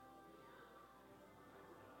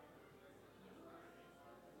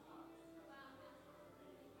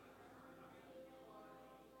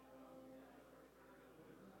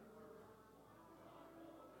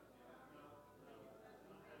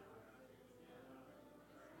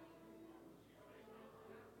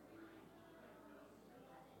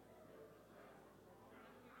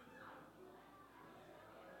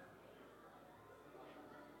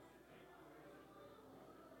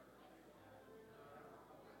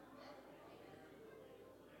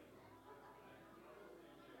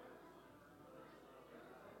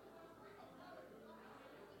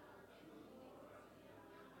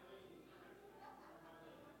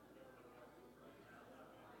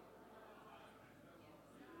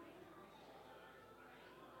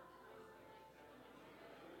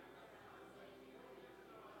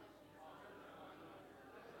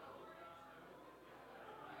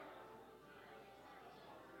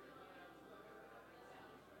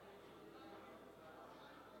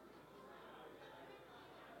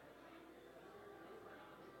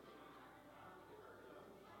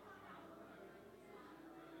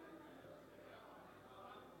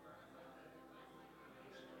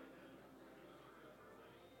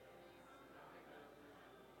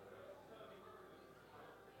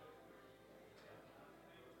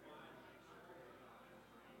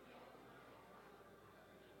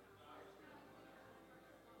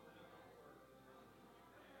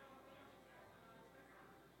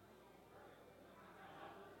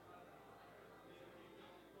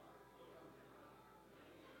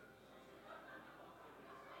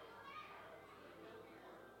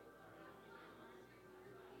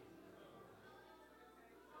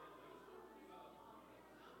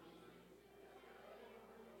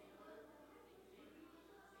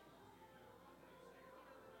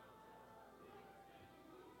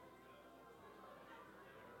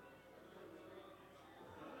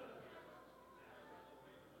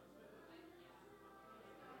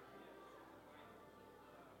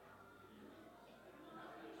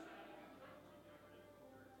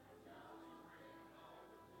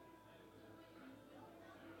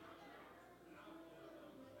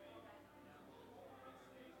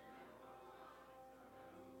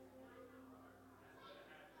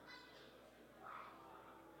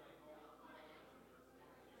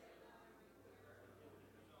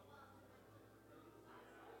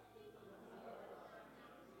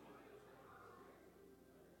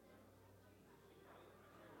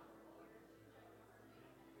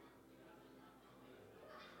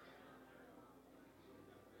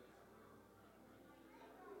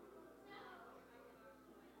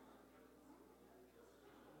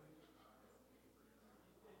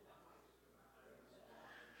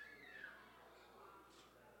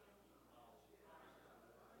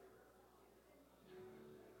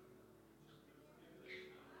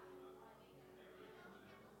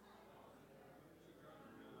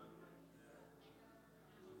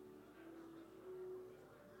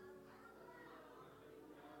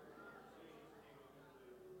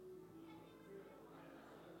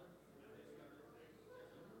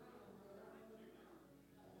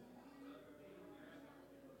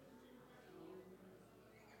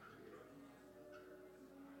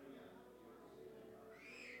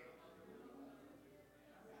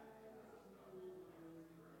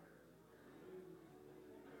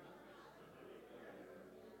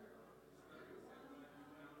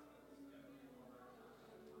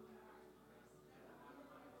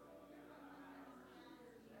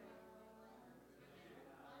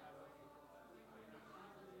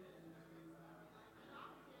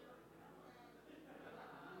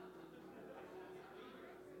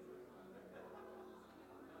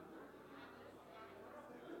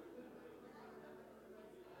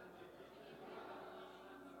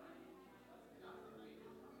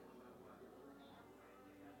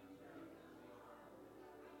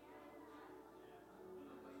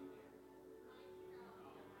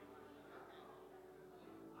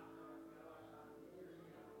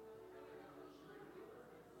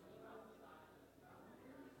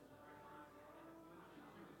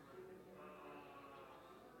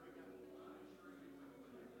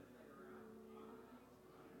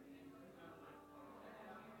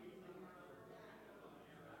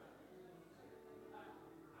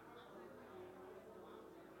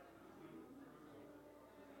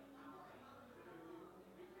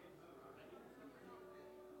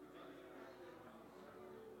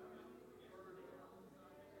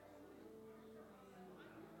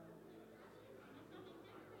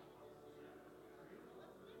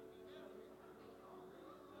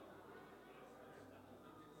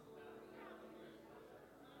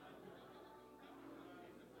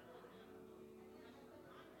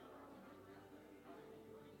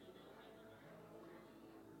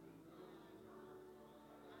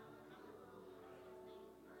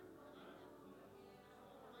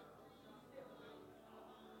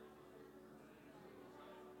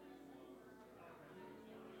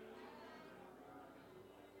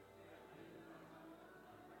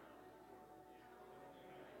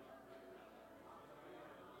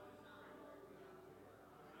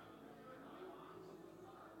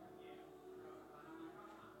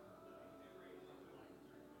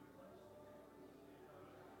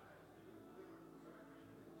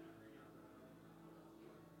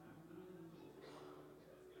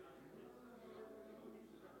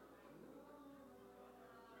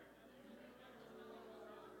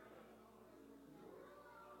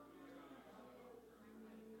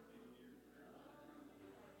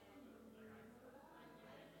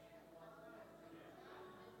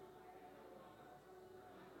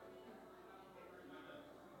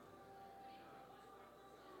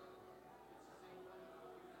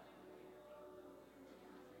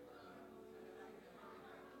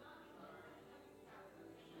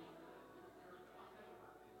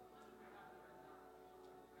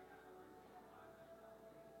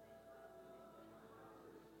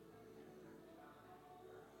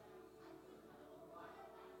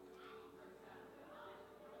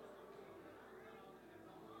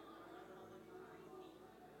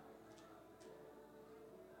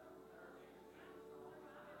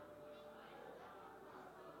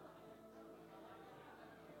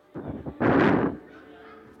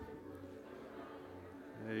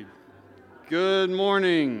Good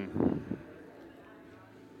morning.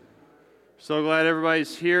 So glad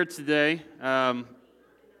everybody's here today.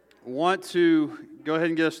 Want to go ahead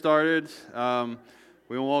and get us started. We want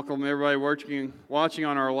to welcome everybody watching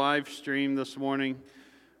on our live stream this morning.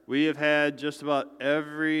 We have had just about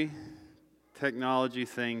every technology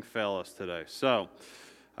thing fail us today. So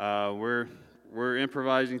we're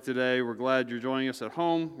improvising today. We're glad you're joining us at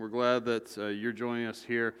home. We're glad that you're joining us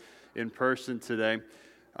here in person today.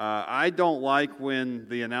 I don't like when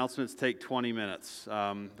the announcements take 20 minutes.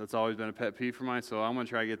 That's always been a pet peeve for mine, so I'm going to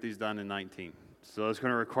try to get these done in 19. So it's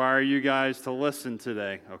going to require you guys to listen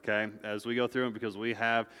today, okay, as we go through them because we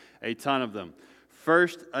have a ton of them.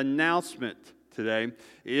 First announcement today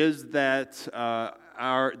is that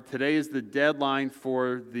today is the deadline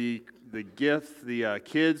for the gift, the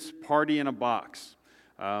kids' party in a box.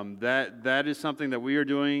 That is something that we are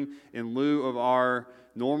doing in lieu of our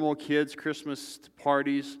normal kids' Christmas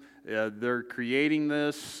parties. They're creating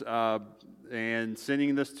this and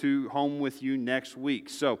sending this to home with you next week.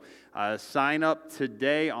 So sign up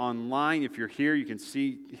today online. If you're here, you can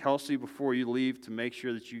see Kelsey before you leave to make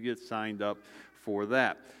sure that you get signed up for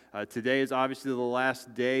that. Today is obviously the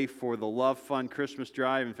last day for the Love Fund Christmas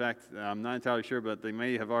Drive. In fact, I'm not entirely sure, but they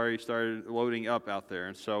may have already started loading up out there.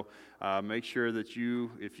 And so make sure that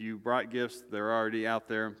if you brought gifts, they're already out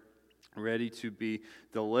there, ready to be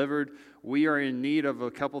delivered. We are in need of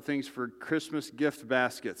a couple things for Christmas gift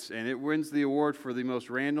baskets, and it wins the award for the most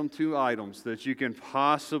random 2 items that you can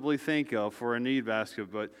possibly think of for a need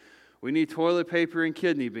basket, but we need toilet paper and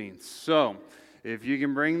kidney beans. So if you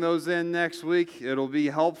can bring those in next week, it'll be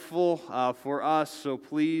helpful for us, so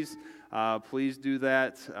please do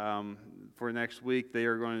that for next week. They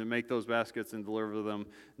are going to make those baskets and deliver them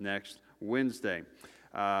next Wednesday.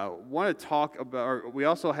 Want to talk about, we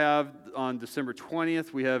also have on December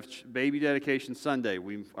 20th, we have Baby Dedication Sunday.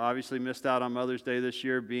 We obviously missed out on Mother's Day this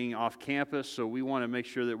year being off campus, so we want to make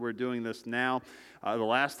sure that we're doing this now. The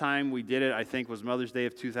last time we did it, I think, was Mother's Day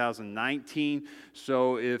of 2019.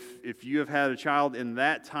 So if you have had a child in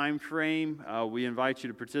that time frame, we invite you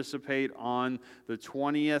to participate on the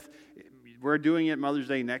 20th. We're doing it Mother's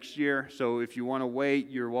Day next year, so if you want to wait,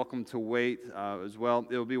 you're welcome to wait as well.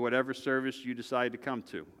 It'll be whatever service you decide to come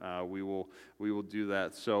to. We will do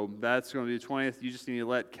that. So that's going to be the 20th. You just need to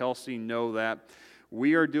let Kelsey know that.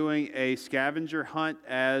 We are doing a scavenger hunt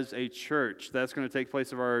as a church. That's going to take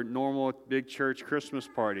place of our normal big church Christmas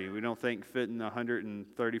party. We don't think fitting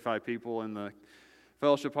 135 people in the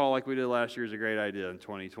fellowship hall like we did last year is a great idea in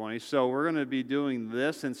 2020. So we're going to be doing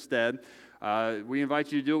this instead. We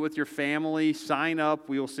invite you to do it with your family. Sign up.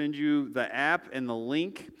 We will send you the app and the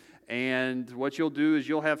link. And what you'll do is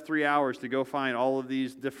you'll have 3 hours to go find all of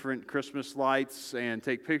these different Christmas lights and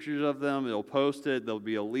take pictures of them. It'll post it. There'll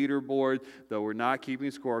be a leaderboard, though we're not keeping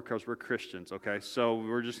score because we're Christians, okay? So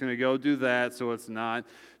we're just going to go do that so it's not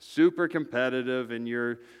super competitive and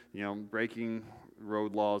you're, breaking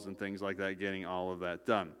road laws and things like that, getting all of that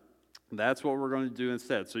done. That's what we're going to do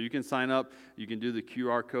instead. So you can sign up. You can do the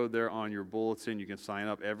QR code there on your bulletin. You can sign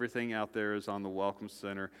up. Everything out there is on the Welcome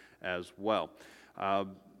Center as well.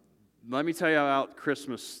 Let me tell you about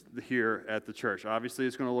Christmas here at the church. Obviously,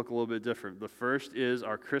 it's going to look a little bit different. The first is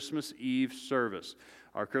our Christmas Eve service.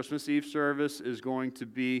 Our Christmas Eve service is going to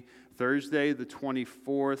be Thursday, the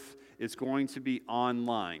 24th. It's going to be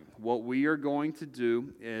online. What we are going to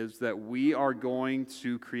do is that we are going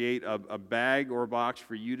to create a bag or a box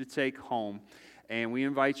for you to take home, and we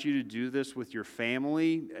invite you to do this with your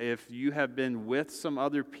family. If you have been with some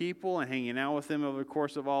other people and hanging out with them over the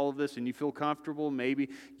course of all of this and you feel comfortable maybe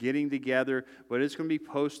getting together, but it's going to be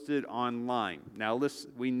posted online. Now,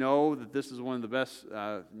 listen, we know that this is one of the best,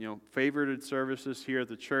 favorited services here at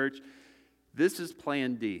the church. This is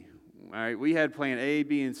Plan D. All right, we had Plan A,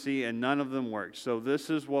 B, and C, and none of them worked. So this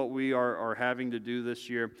is what we are having to do this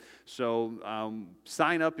year. So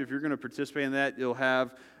sign up if you're going to participate in that. You'll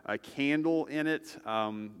have a candle in it.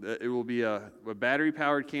 It will be a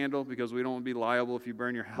battery-powered candle because we don't want to be liable if you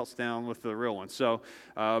burn your house down with the real one. So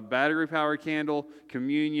battery-powered candle,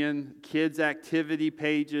 communion, kids' activity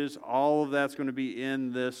pages, all of that's going to be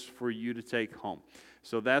in this for you to take home.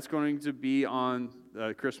 So that's going to be on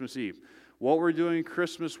Christmas Eve. What we're doing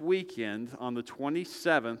Christmas weekend on the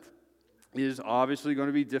 27th is obviously going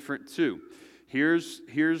to be different too.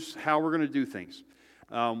 Here's how we're going to do things.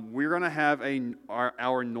 We're going to have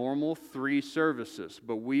our normal 3 services,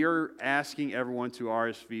 but we are asking everyone to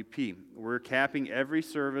RSVP. We're capping every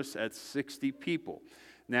service at 60 people.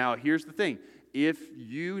 Now, here's the thing. If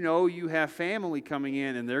you know you have family coming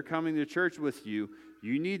in and they're coming to church with you,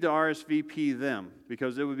 you need to RSVP them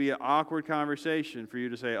because it would be an awkward conversation for you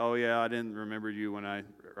to say, oh, yeah, I didn't remember you when I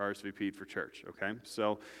RSVP'd for church, okay?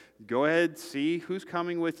 So go ahead, see who's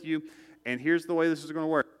coming with you, and here's the way this is going to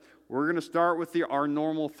work. We're going to start with our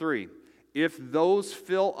normal 3. If those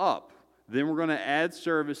fill up, then we're going to add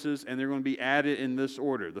services, and they're going to be added in this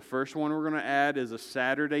order. The first one we're going to add is a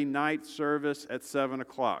Saturday night service at 7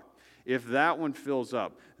 o'clock. If that one fills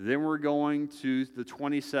up, then we're going to the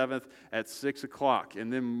 27th at 6 o'clock,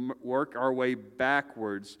 and then work our way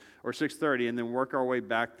backwards, or 6:30, and then work our way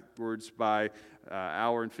backwards by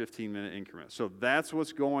hour and 15-minute increments. So that's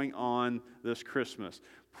what's going on this Christmas.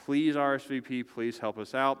 Please RSVP, please help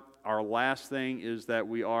us out. Our last thing is that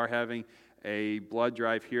we are having a blood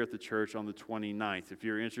drive here at the church on the 29th. If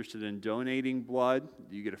you're interested in donating blood,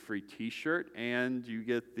 you get a free t-shirt, and you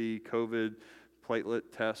get the COVID platelet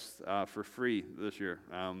test for free this year.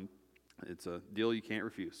 It's a deal you can't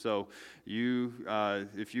refuse. So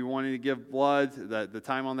if you wanted to give blood, the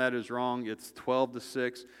time on that is wrong. It's 12 to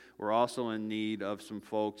 6. We're also in need of some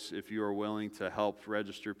folks, if you are willing to help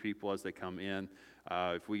register people as they come in.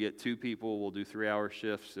 If we get 2 people, we'll do 3-hour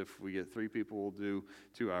shifts. If we get 3 people, we'll do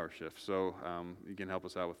 2-hour shifts. So you can help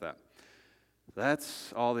us out with that.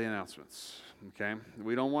 That's all the announcements, okay?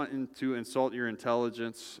 We don't want to insult your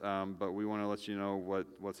intelligence, but we want to let you know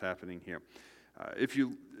what's happening here. If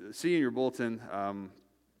you see in your bulletin,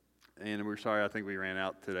 and we're sorry, I think we ran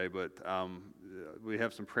out today, but we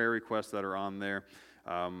have some prayer requests that are on there.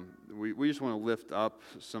 We just want to lift up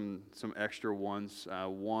some extra ones.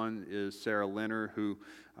 One is Sarah Linner, who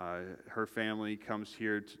her family comes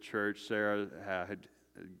here to church. Sarah had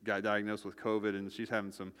got diagnosed with COVID, and she's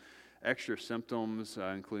having some extra symptoms,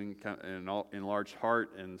 including an enlarged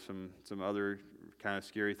heart and some other kind of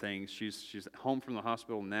scary things. She's home from the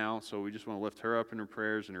hospital now, so we just want to lift her up in her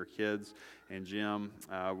prayers, and her kids and Jim.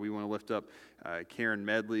 We want to lift up Karen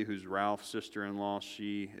Medley, who's Ralph's sister-in-law.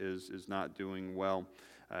 She is not doing well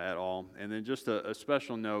at all. And then just a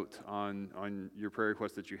special note on your prayer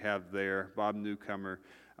request that you have there. Bob Newcomer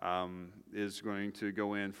is going to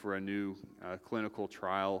go in for a new clinical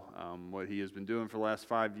trial. What he has been doing for the last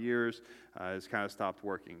 5 years has kind of stopped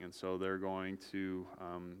working, and so they're going to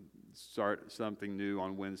start something new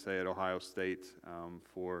on Wednesday at Ohio State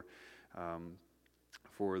for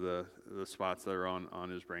the spots that are on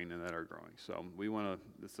his brain and that are growing. So we want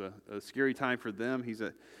to. It's a scary time for them. He's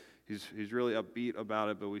really upbeat about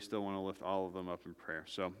it, but we still want to lift all of them up in prayer.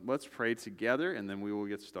 So let's pray together, and then we will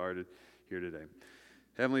get started here today.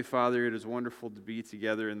 Heavenly Father, it is wonderful to be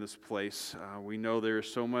together in this place. We know there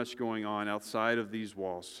is so much going on outside of these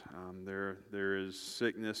walls. There is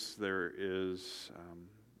sickness, there is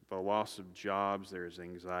the loss of jobs, there is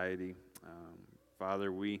anxiety.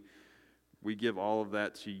 Father, we give all of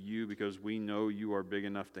that to you because we know you are big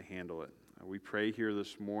enough to handle it. We pray here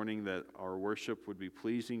this morning that our worship would be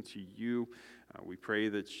pleasing to you. We pray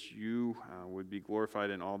that you would be glorified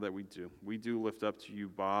in all that we do. We do lift up to you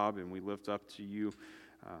Bob, and we lift up to you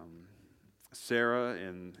Sarah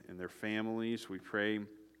and their families. We pray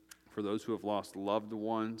for those who have lost loved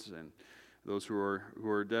ones, and those who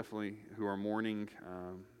are mourning,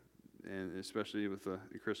 and especially with the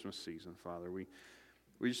Christmas season, Father. We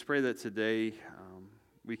just pray that today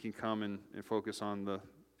we can come and focus on the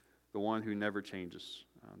one who never changes,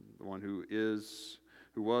 the one who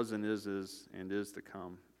was and is to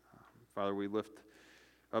come. Father, we lift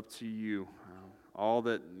up to you all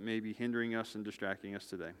that may be hindering us and distracting us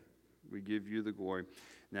today. We give you the glory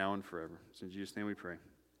now and forever. It's in Jesus' name we pray.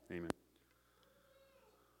 Amen.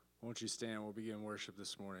 Won't you stand? We'll begin worship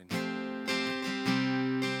this morning.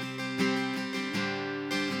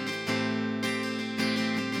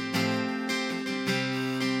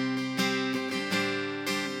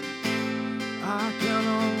 I count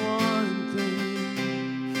on one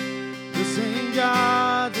thing. The same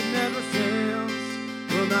God that never fails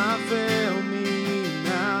will not fail me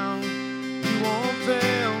now. He won't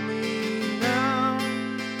fail me now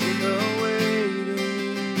in the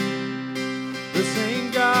waiting. The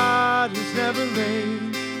same God who's never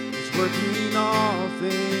late is working all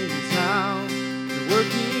things out. You're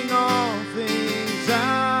working all things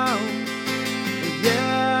out. And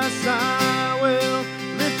yes, I will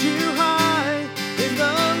lift you high in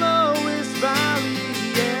the lowest valley.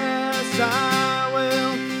 Yes, I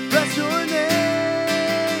will bless your name.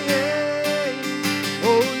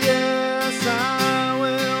 Oh yes, I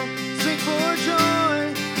will sing for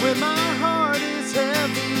joy when my heart is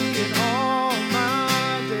heavy in all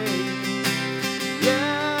my days.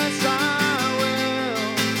 Yes, I will.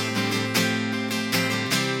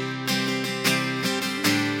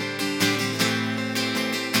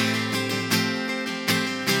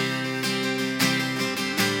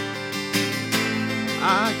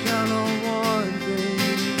 I count on one thing.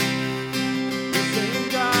 The same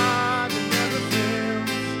God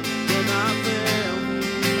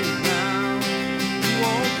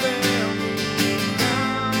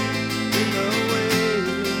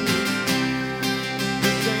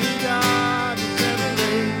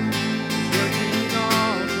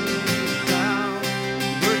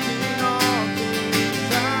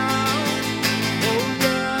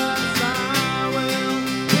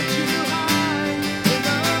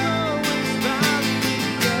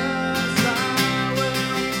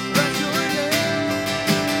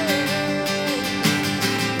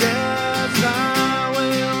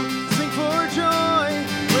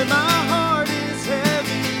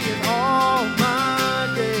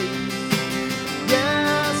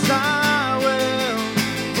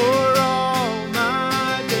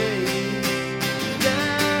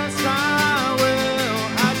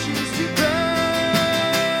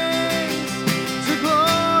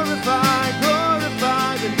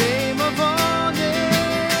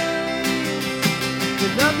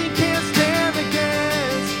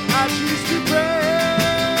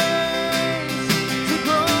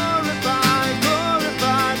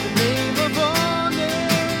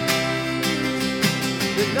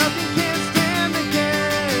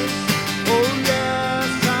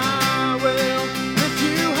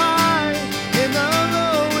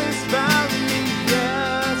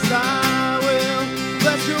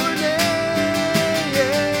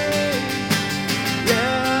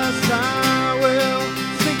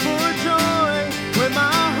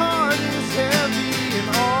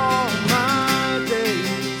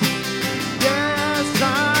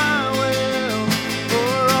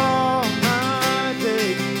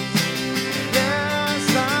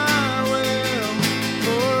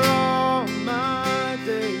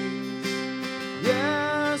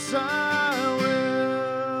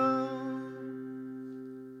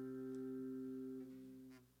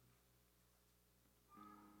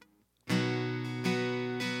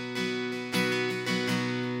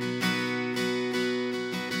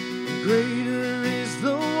Greater is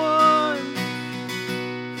the one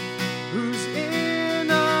who's in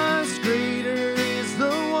us. Greater is the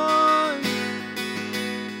one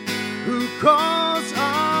who calls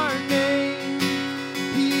our name.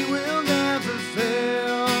 He will never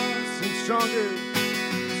fail. Sing stronger.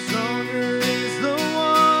 Stronger is the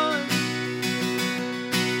one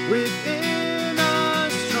within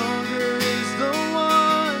us. Stronger is the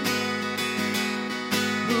one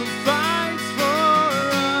who fights for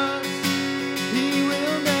us. He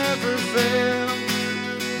will never fail.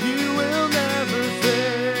 You will never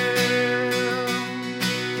fail.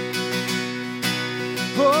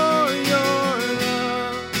 For your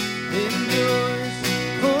love endures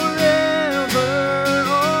forever.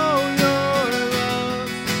 Oh, your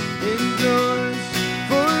love endures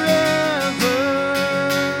forever.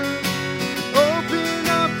 Open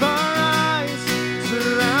up our eyes,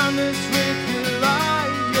 surround us with your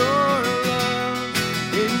light. Your love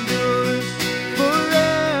endures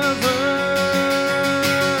forever.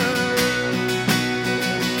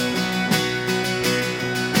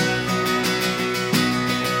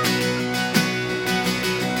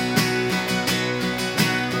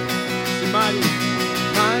 Mighty,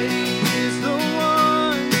 mighty is the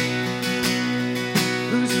one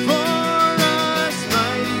who's for us.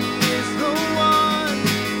 Mighty is the one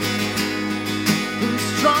who's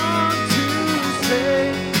strong to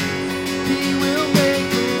save. He will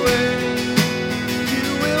make a way. You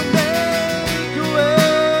will make a way.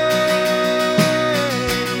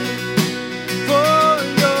 For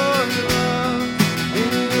your love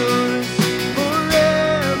endures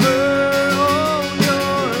forever. Oh,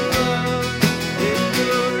 your love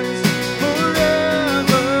endures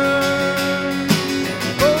forever.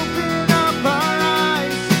 Open up our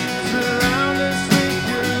eyes, surround us with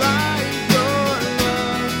your light. Your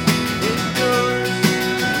love endures.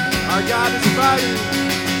 Our God is fighting.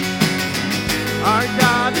 Our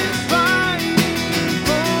God is fighting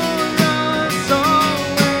for us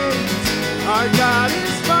always. Our God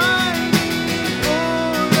is fighting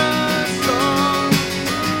for us all.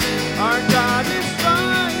 Our God is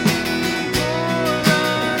fighting for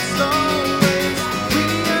us always. We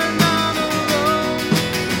are not alone.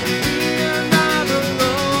 We are not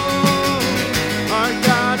alone. Our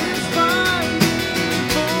God is fighting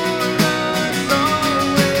for us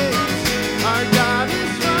always. Our God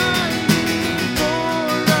is fighting for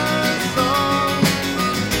us all.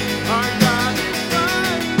 Our God is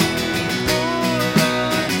fighting for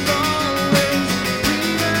us always. We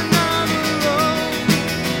are not alone.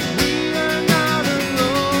 We are not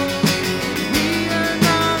alone. We are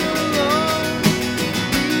not alone.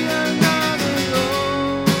 We are not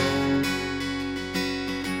alone.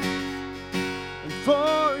 And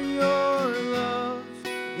for your love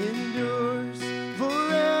endures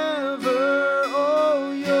forever.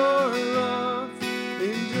 Oh, your love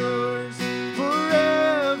endures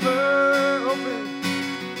forever.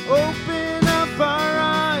 Open up our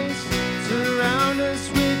eyes, surround us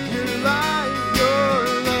with your light. Your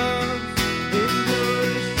love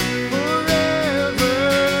endures forever.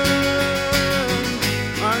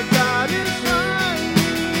 Our God is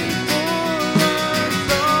fighting for us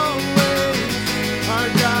always. Our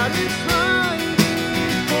God is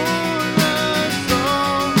fighting for us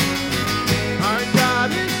all. Our God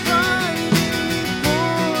is fighting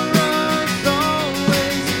for us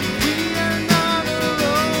always. We are not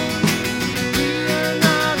alone. We are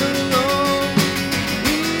not alone.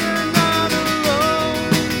 We are not alone.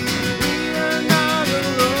 We are not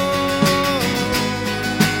alone.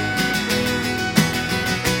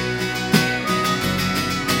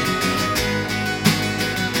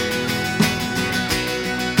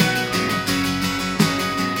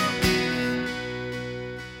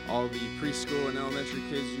 All the preschool and elementary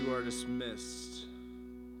kids, you are dismissed.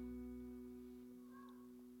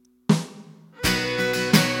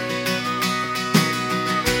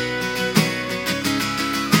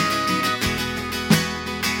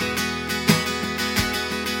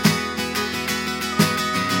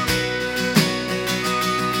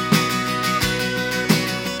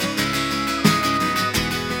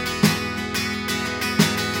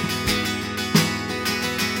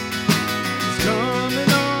 He's coming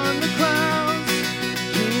on the clouds.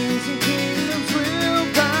 Kings and kingdoms will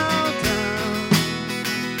bow down.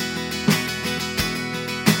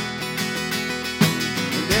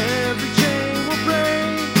 And every chain will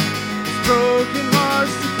break. His broken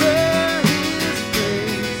hearts declare his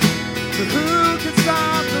praise. So who can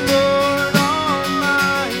stop the Lord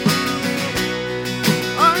Almighty?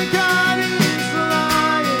 Our God is the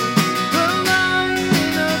Lion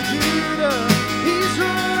of Judah. He's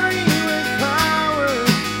roaring with power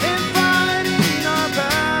and fighting our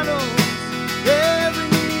battles.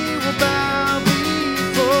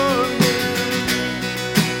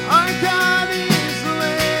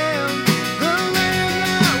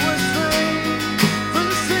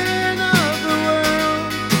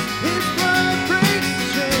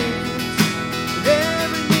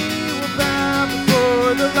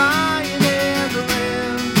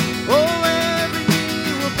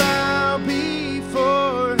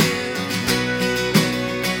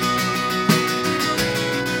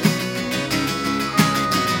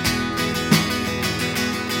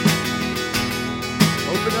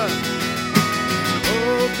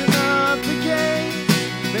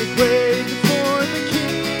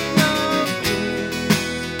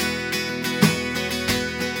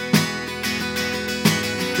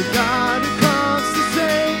 The God who comes to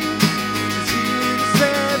save is here to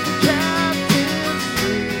set the captives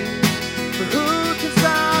free. For who can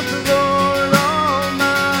stop the Lord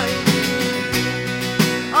Almighty?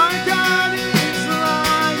 Our God is the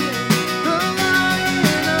Lion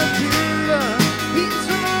of Judah. He's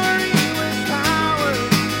roaring with power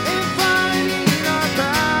and fighting our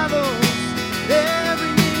battles. Every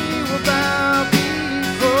knee will bow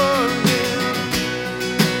before Him.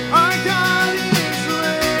 Our God is the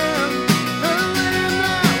Lamb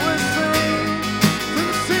that was slain for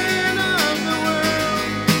the sin of the world.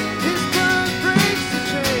 His blood breaks the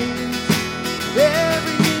chains.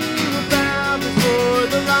 Every knee will bow before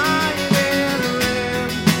the Lion and the Lamb.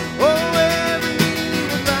 Oh, every knee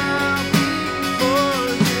will bow before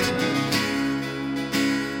Him.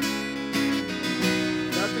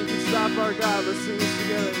 Nothing can stop our God. Let's sing this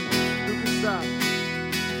together. Who can stop?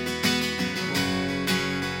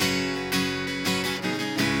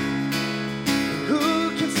 Who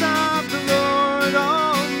can stop the Lord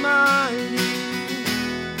Almighty?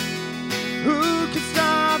 Who can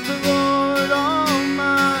stop the Lord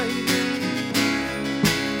Almighty?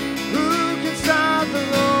 Who can stop the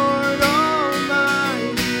Lord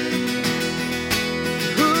Almighty?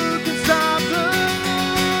 Who can stop the Lord?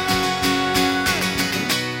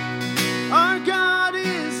 Our God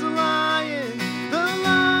is the Lion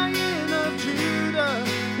of Judah.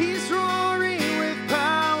 He's roaring with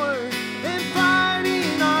power and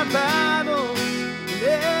fighting our battles. And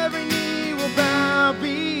every knee will bow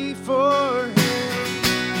before Him.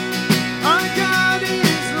 Our God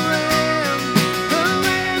is the Lamb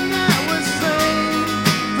that was slain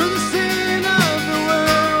for the sin of the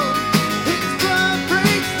world. His blood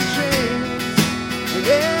breaks the chains, and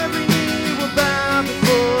every knee will bow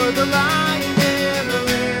before the Lion and the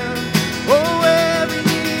Lamb. Oh, every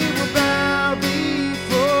knee will bow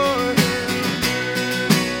before Him.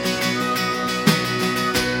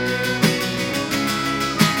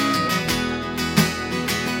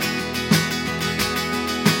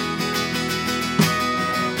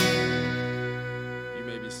 You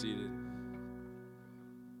may be seated.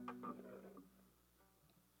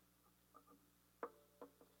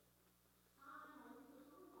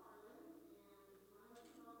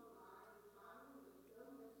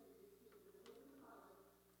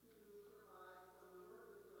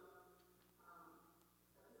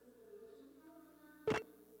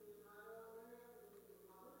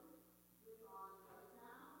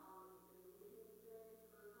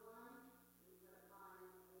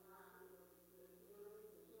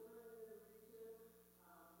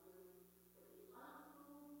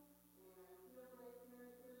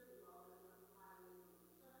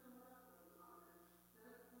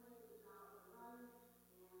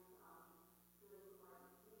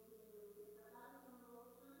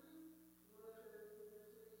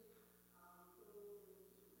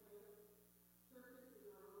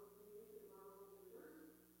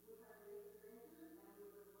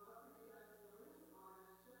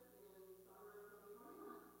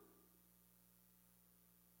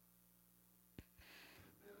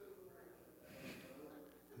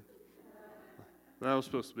 That was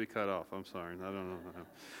supposed to be cut off. I'm sorry. I don't know.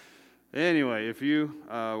 Anyway, if you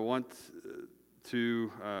want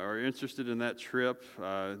to are interested in that trip,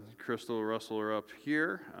 Crystal and Russell are up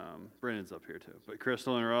here. Brennan's up here too, but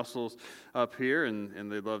Crystal and Russell's up here,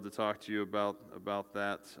 and they'd love to talk to you about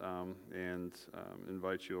that and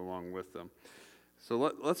invite you along with them. So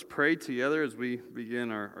let's pray together as we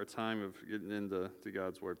begin our time of getting into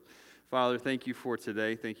God's Word. Father, thank you for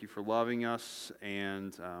today. Thank you for loving us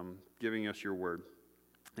and giving us your Word.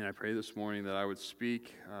 And I pray this morning that I would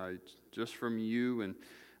speak just from you, and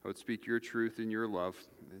I would speak your truth and your love.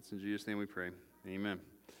 It's in Jesus' name we pray. Amen.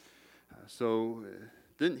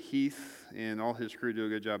 Didn't Heath and all his crew do a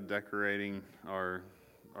good job decorating our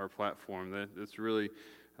platform? That's really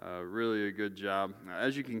a good job.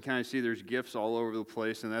 As you can kind of see, there's gifts all over the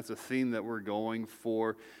place, and that's a theme that we're going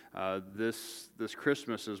for this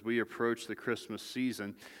Christmas as we approach the Christmas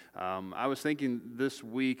season. I was thinking this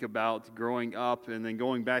week about growing up and then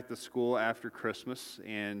going back to school after Christmas,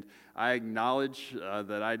 and I acknowledge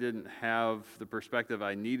that I didn't have the perspective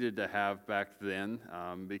I needed to have back then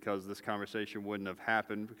because this conversation wouldn't have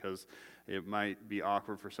happened, because it might be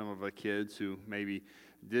awkward for some of the kids who maybe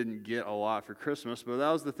didn't get a lot for Christmas. But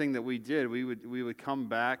that was the thing that we did. We would come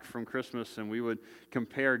back from Christmas and we would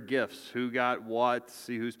compare gifts. Who got what,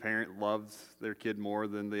 see whose parent loved their kid more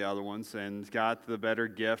than the other ones and got the better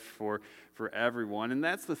gift for everyone. And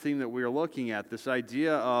that's the theme that we're looking at, this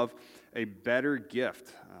idea of a better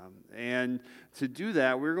gift. And to do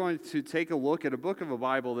that, we're going to take a look at a book of the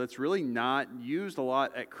Bible that's really not used a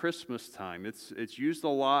lot at Christmas time. It's used a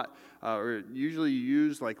lot, or usually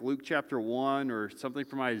used like Luke chapter 1 or something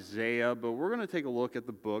from Isaiah, but we're going to take a look at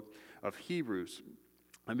the book of Hebrews.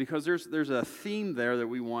 And because there's a theme there that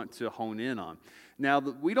we want to hone in on. Now,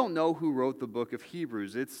 we don't know who wrote the book of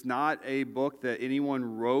Hebrews. It's not a book that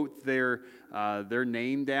anyone wrote their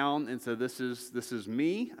name down and said, this is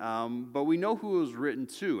me. But we know who it was written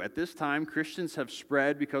to. At this time, Christians have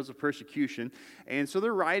spread because of persecution. And so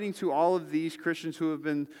they're writing to all of these Christians who have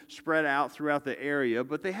been spread out throughout the area.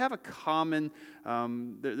 But they have a common,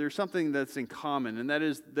 there's something that's in common. And that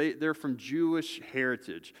is they're from Jewish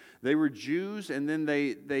heritage. They were Jews, and then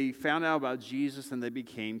they found out about Jesus, and they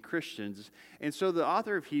became Christians. And so the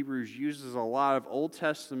author of Hebrews uses a lot of Old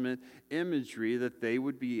Testament imagery that they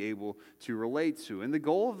would be able to relate to. And the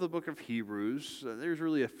goal of the book of Hebrews, there's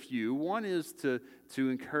really a few. One is to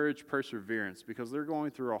encourage perseverance, because they're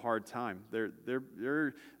going through a hard time.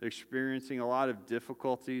 They're experiencing a lot of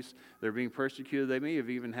difficulties. They're being persecuted. They may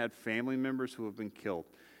have even had family members who have been killed.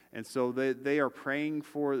 And so they are praying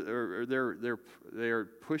for, or they are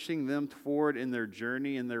pushing them forward in their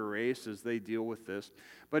journey, in their race as they deal with this.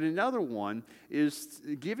 But another one is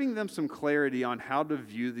giving them some clarity on how to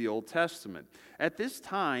view the Old Testament. At this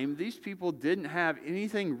time, these people didn't have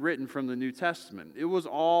anything written from the New Testament. It was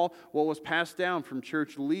all what was passed down from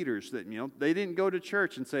church leaders. That they didn't go to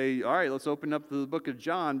church and say, all right, let's open up the book of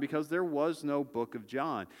John, because there was no book of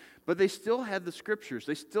John. But they still had the scriptures.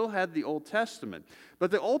 They still had the Old Testament. But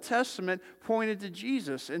the Old Testament pointed to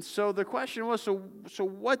Jesus. And so the question was, so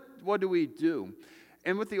what do we do?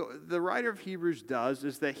 And what the writer of Hebrews does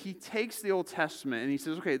is that he takes the Old Testament and he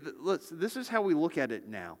says, okay, this is how we look at it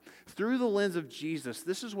now. Through the lens of Jesus,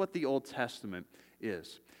 this is what the Old Testament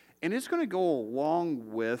is. And it's going to go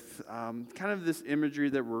along with kind of this imagery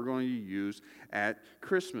that we're going to use at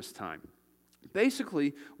Christmas time.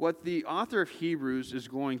 Basically, what the author of Hebrews is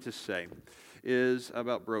going to say is,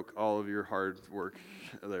 about broke all of your hard work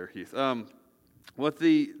there, Heath. What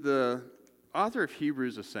the author of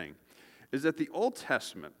Hebrews is saying is that the Old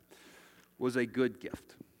Testament was a good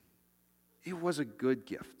gift. It was a good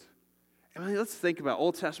gift. I mean, let's think about it.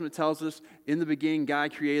 Old Testament tells us, in the beginning,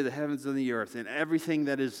 God created the heavens and the earth and everything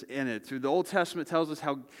that is in it. Through the Old Testament tells us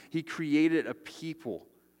how he created a people,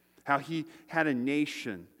 how he had a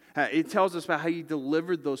nation. It tells us about how he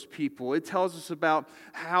delivered those people. It tells us about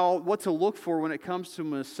what to look for when it comes to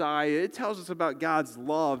Messiah. It tells us about God's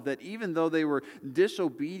love, that even though they were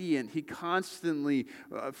disobedient, he constantly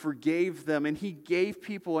forgave them, and he gave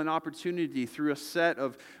people an opportunity through a set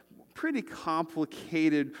of pretty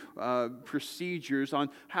complicated procedures on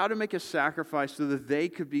how to make a sacrifice so that they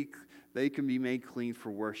can be made clean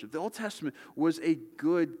for worship. The Old Testament was a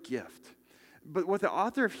good gift. But what the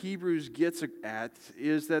author of Hebrews gets at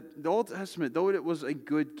is that the Old Testament, though it was a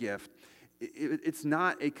good gift, it's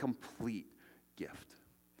not a complete gift.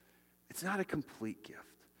 It's not a complete gift.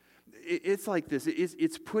 It's like this.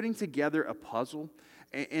 It's putting together a puzzle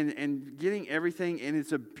and getting everything, and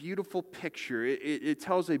it's a beautiful picture. It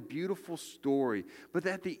tells a beautiful story. But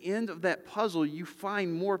at the end of that puzzle, you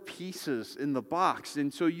find more pieces in the box.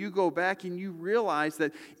 And so you go back and you realize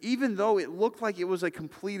that even though it looked like it was a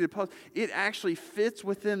completed puzzle, it actually fits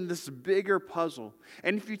within this bigger puzzle.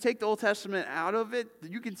 And if you take the Old Testament out of it,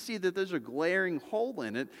 you can see that there's a glaring hole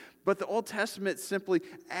in it. But the Old Testament simply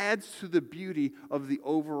adds to the beauty of the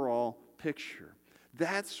overall picture.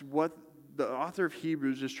 That's what the author of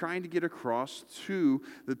Hebrews is trying to get across to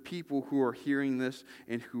the people who are hearing this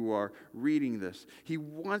and who are reading this. He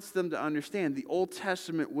wants them to understand the Old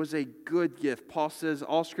Testament was a good gift. Paul says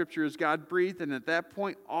all Scripture is God-breathed, and at that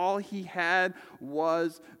point, all he had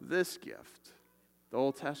was this gift, the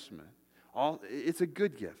Old Testament. It's a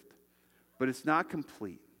good gift, but it's not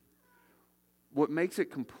complete. What makes it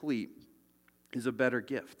complete is a better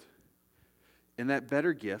gift, and that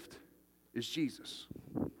better gift is Jesus.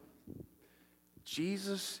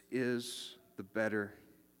 Jesus is the better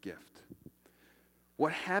gift.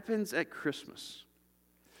 What happens at Christmas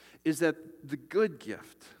is that the good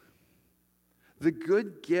gift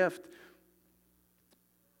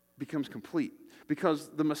becomes complete, because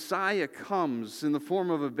the Messiah comes in the form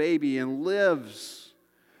of a baby and lives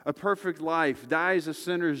a perfect life, dies a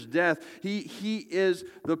sinner's death. He is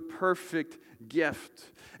the perfect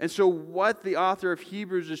gift. And so what the author of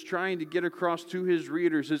Hebrews is trying to get across to his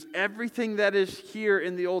readers is everything that is here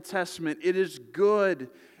in the Old Testament, it is good.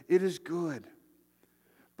 It is good.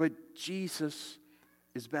 But Jesus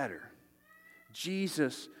is better.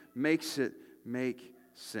 Jesus makes it make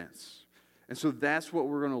sense. And so that's what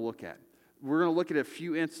we're going to look at. we're going to look at a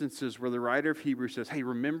few instances where the writer of Hebrews says, hey,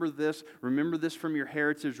 remember this from your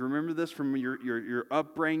heritage, remember this from your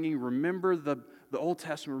upbringing, remember the Old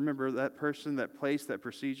Testament, remember that person, that place, that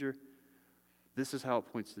procedure. This is how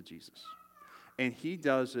it points to Jesus. And he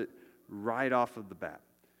does it right off of the bat.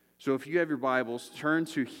 So if you have your Bibles, turn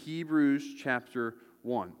to Hebrews chapter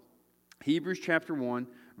 1. Hebrews chapter 1,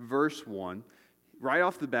 verse 1. Right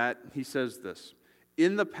off the bat, he says this.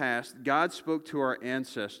 In the past, God spoke to our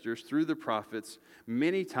ancestors through the prophets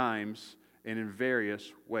many times and in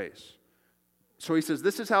various ways. So he says,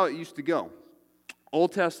 this is how it used to go.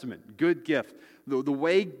 Old Testament, good gift. The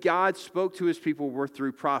way God spoke to his people were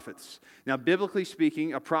through prophets. Now, biblically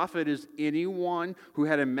speaking, a prophet is anyone who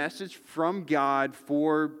had a message from God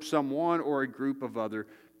for someone or a group of other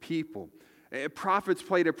people. Prophets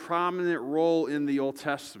played a prominent role in the Old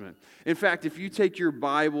Testament. In fact, if you take your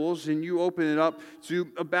Bibles and you open it up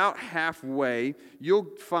to about halfway, you'll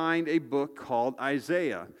find a book called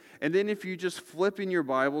Isaiah. And then if you just flip in your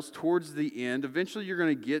Bibles towards the end, eventually you're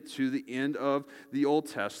going to get to the end of the Old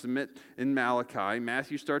Testament in Malachi.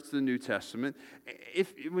 Matthew starts the New Testament.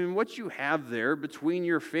 What you have there between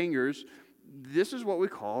your fingers, this is what we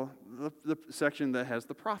call the section that has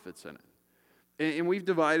the prophets in it. And we've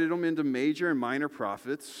divided them into major and minor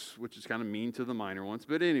prophets, which is kind of mean to the minor ones.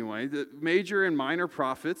 But anyway, the major and minor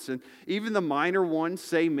prophets, and even the minor ones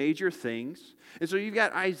say major things. And so you've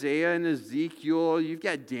got Isaiah and Ezekiel, you've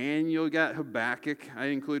got Daniel, you've got Habakkuk. I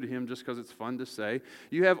included him just because it's fun to say.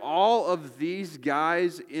 You have all of these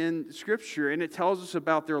guys in Scripture, and it tells us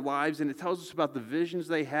about their lives, and it tells us about the visions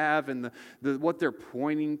they have and what they're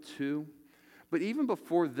pointing to. But even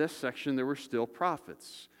before this section, there were still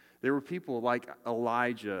prophets. There were people like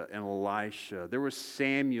Elijah and Elisha. There was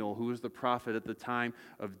Samuel, who was the prophet at the time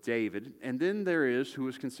of David. And then there is who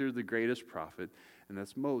was considered the greatest prophet, and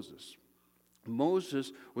that's Moses.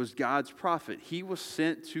 Moses was God's prophet. He was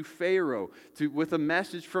sent to Pharaoh with a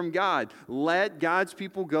message from God. Let God's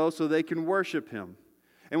people go so they can worship him.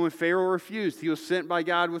 And when Pharaoh refused, he was sent by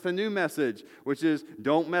God with a new message, which is,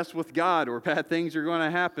 don't mess with God or bad things are going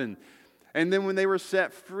to happen. And then when they were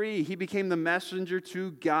set free, he became the messenger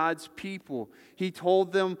to God's people. He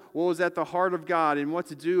told them what was at the heart of God and what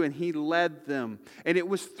to do, and he led them. And it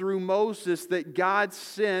was through Moses that God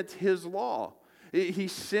sent his law. He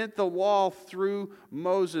sent the law through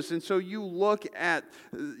Moses. And so you look at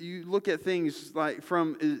things like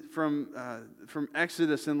from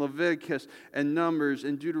Exodus and Leviticus and Numbers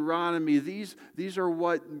and Deuteronomy. These are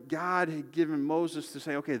what God had given Moses to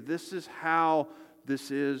say, okay, this is how this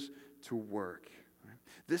is to work.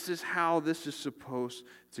 This is how this is supposed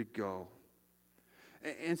to go.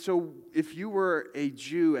 And so if you were a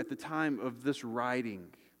Jew at the time of this writing,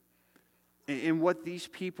 and what these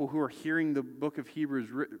people who are hearing the book of Hebrews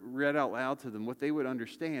read out loud to them, what they would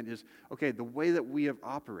understand is, okay, the way that we have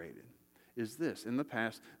operated is this. In the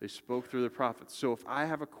past, they spoke through the prophets. So if I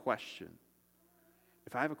have a question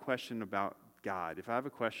about God, if I have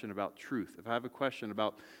a question about truth, if I have a question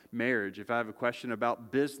about marriage, if I have a question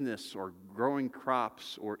about business or growing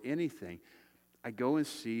crops or anything, I go and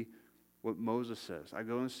see what Moses says. I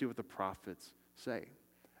go and see what the prophets say.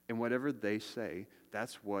 And whatever they say,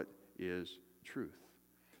 that's what is truth.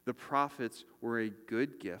 The prophets were a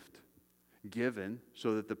good gift given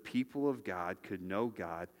so that the people of God could know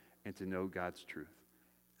God and to know God's truth.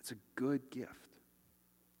 It's a good gift.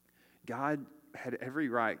 God had every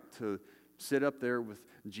right to sit up there with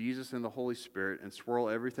Jesus and the Holy Spirit and swirl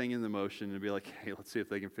everything into motion and be like, hey, let's see if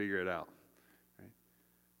they can figure it out. Right?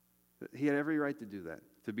 He had every right to do that,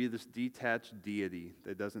 to be this detached deity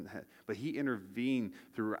that doesn't have, but he intervened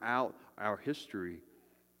throughout our history,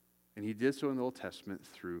 and he did so in the Old Testament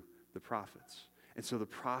through the prophets. And so the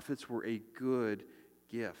prophets were a good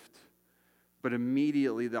gift. But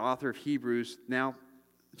immediately the author of Hebrews now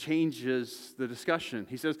changes the discussion.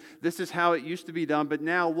 He says, this is how it used to be done, but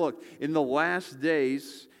now look, in the last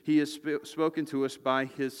days, he has spoken to us by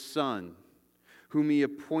his Son, whom he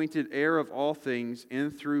appointed heir of all things,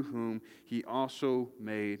 and through whom he also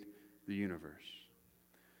made the universe.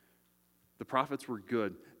 The prophets were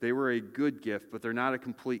good. They were a good gift, but they're not a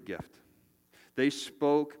complete gift. They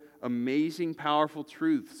spoke amazing, powerful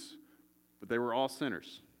truths, but they were all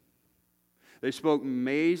sinners. They spoke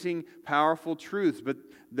amazing, powerful truths, but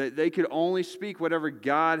they could only speak whatever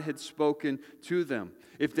God had spoken to them.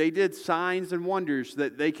 If they did signs and wonders,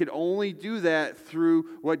 that they could only do that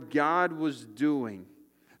through what God was doing.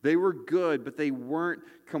 They were good, but they weren't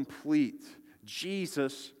complete.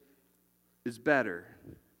 Jesus is better.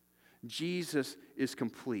 Jesus is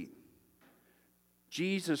complete.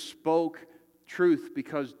 Jesus spoke truth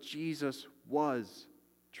because Jesus was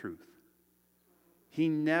truth. He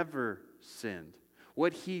never sinned.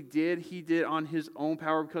 What he did on his own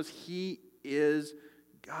power because he is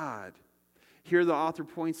God. Here the author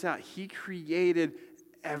points out, he created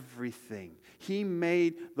everything. He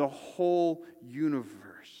made the whole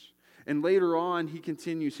universe. And later on, he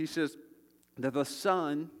continues, he says that the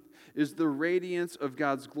Son is the radiance of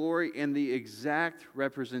God's glory and the exact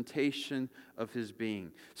representation of his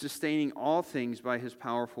being, sustaining all things by his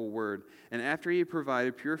powerful word. And after he had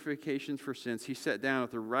provided purification for sins, he sat down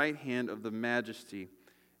at the right hand of the majesty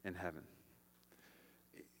in heaven.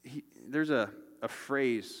 There's a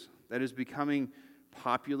phrase that is becoming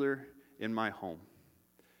popular in my home.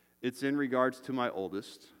 It's in regards to my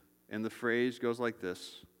oldest, and the phrase goes like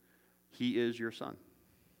this: he is your son.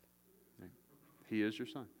 He is your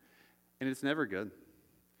son. And it's never good.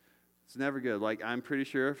 It's never good. Like, I'm pretty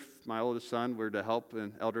sure if my oldest son were to help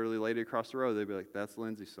an elderly lady across the road, they'd be like, that's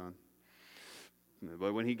Lindsay's son.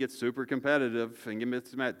 But when he gets super competitive and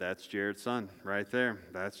gets mad, that's Jared's son right there.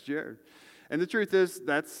 That's Jared. And the truth is,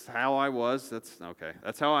 that's how I was.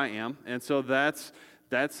 That's how I am. And so that's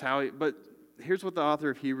how, but here's what the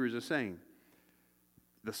author of Hebrews is saying.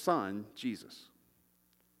 The Son, Jesus,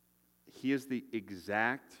 he is the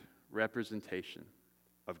exact representation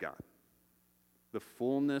of God. The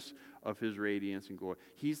fullness of his radiance and glory.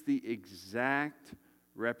 He's the exact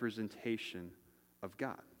representation of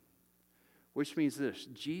God. Which means this: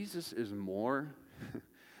 Jesus is more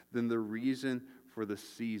than the reason for the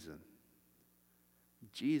season.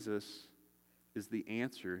 Jesus is the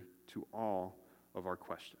answer to all of our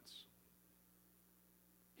questions.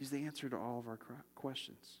 He's the answer to all of our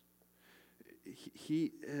questions.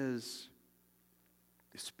 He is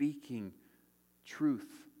speaking truth.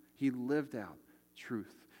 He lived out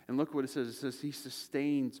truth. And look what it says. It says he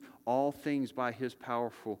sustains all things by his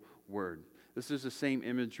powerful word. This is the same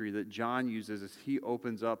imagery that John uses as he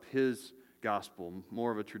opens up his gospel,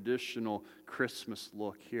 more of a traditional Christmas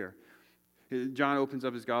look here. John opens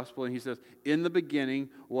up his gospel and he says, in the beginning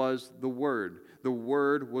was the Word. The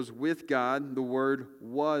Word was with God. The Word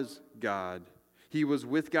was God. He was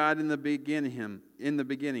with God in the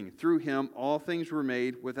beginning. Through him all things were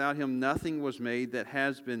made. Without him nothing was made that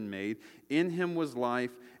has been made. In him was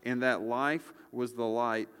life, and that life was the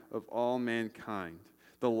light of all mankind.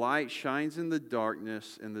 The light shines in the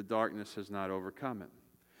darkness, and the darkness has not overcome it.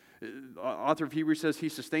 Author of Hebrews says he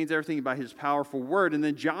sustains everything by his powerful word. And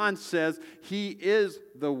then John says he is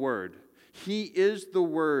the Word. He is the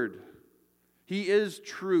Word. He is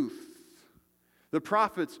truth. The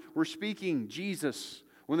prophets were speaking Jesus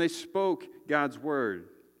when they spoke God's word.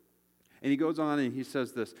 And he goes on and he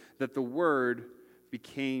says this, that the Word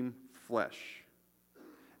became flesh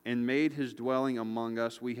and made his dwelling among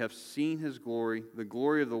us. We have seen his glory, the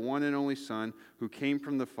glory of the one and only Son who came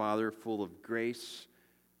from the Father, full of grace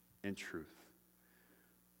and truth.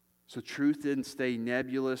 So truth didn't stay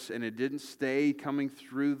nebulous, and it didn't stay coming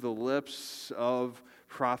through the lips of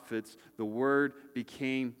prophets. The Word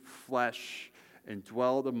became flesh and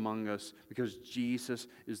dwelled among us because Jesus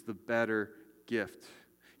is the better gift.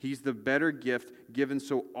 He's the better gift given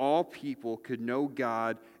so all people could know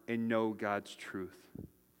God and know God's truth.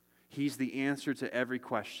 He's the answer to every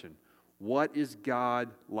question. What is God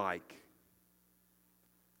like?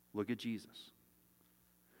 Look at Jesus.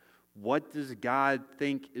 What does God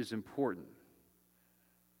think is important?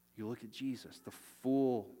 You look at Jesus, the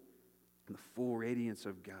full radiance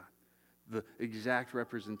of God, the exact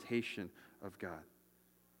representation of God.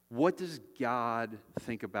 What does God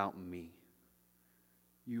think about me?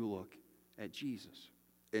 You look at Jesus,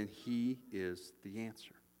 and he is the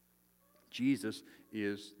answer. Jesus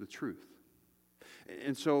is the truth.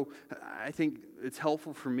 And so I think it's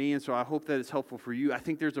helpful for me, and so I hope that it's helpful for you. I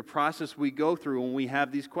think there's a process we go through when we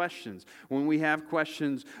have these questions. When we have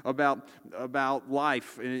questions about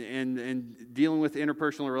life and dealing with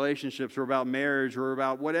interpersonal relationships or about marriage or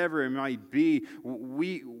about whatever it might be,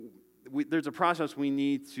 there's a process we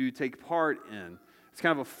need to take part in. It's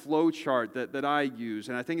kind of a flow chart that I use,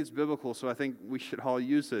 and I think it's biblical, so I think we should all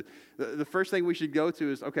use it. The first thing we should go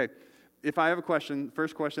to is, okay, if I have a question, the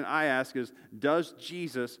first question I ask is, does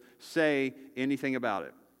Jesus say anything about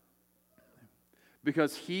it?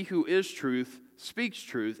 Because he who is truth speaks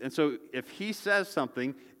truth, and so if he says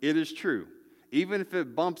something, it is true. Even if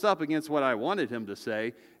it bumps up against what I wanted him to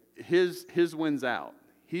say, his wins out.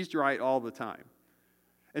 He's right all the time.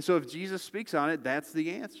 And so if Jesus speaks on it, that's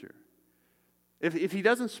the answer. If he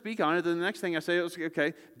doesn't speak on it, then the next thing I say is,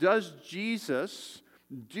 okay, does Jesus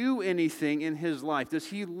do anything in his life? Does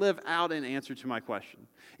he live out an answer to my question?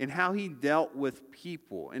 And how he dealt with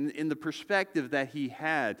people and in the perspective that he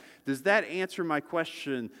had, does that answer my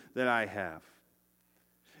question that I have?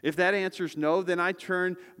 If that answer is no, then I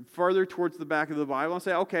turn further towards the back of the Bible and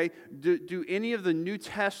say, okay, do any of the New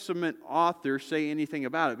Testament authors say anything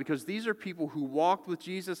about it? Because these are people who walked with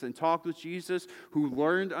Jesus and talked with Jesus, who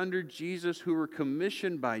learned under Jesus, who were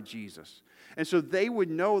commissioned by Jesus. And so they would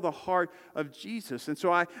know the heart of Jesus. And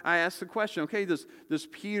so I asked the question, okay, does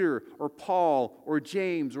Peter or Paul or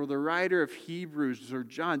James or the writer of Hebrews or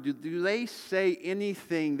John, do they say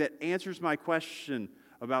anything that answers my question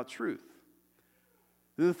about truth?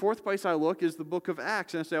 Then the fourth place I look is the book of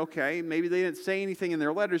Acts. And I say, okay, maybe they didn't say anything in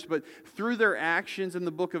their letters, but through their actions in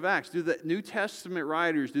the book of Acts, do the New Testament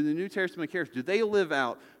writers, do the New Testament characters, do they live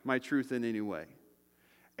out my truth in any way?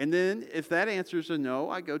 And then if that answer is a no,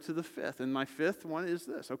 I go to the fifth. And my fifth one is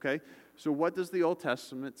this, okay? So what does the Old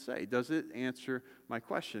Testament say? Does it answer my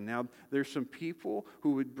question? Now, there's some people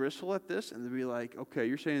who would bristle at this and they'd be like, okay,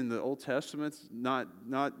 you're saying the Old Testament's not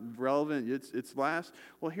relevant, it's last?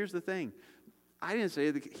 Well, here's the thing. I didn't say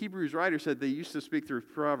it. The Hebrews writer said they used to speak through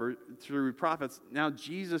prophets. Now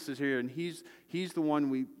Jesus is here, and he's the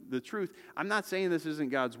one the truth. I'm not saying this isn't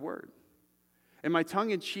God's word. And my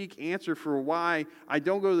tongue-in-cheek answer for why I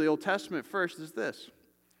don't go to the Old Testament first is this.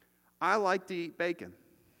 I like to eat bacon.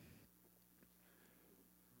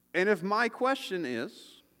 And if my question is,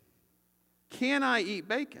 can I eat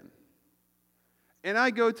bacon? And I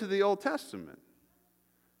go to the Old Testament,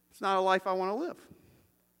 it's not a life I want to live.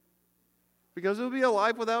 Because it will be a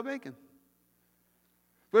life without bacon.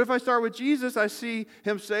 But if I start with Jesus, I see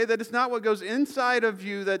him say that it's not what goes inside of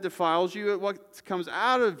you that defiles you, it's what comes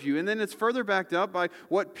out of you. And then it's further backed up by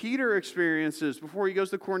what Peter experiences before he goes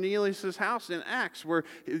to Cornelius' house in Acts, where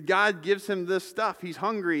God gives him this stuff. He's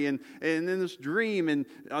hungry, and in this dream, and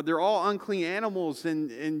they're all unclean animals.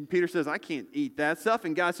 And Peter says, I can't eat that stuff.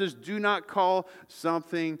 And God says, do not call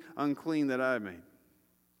something unclean that I made.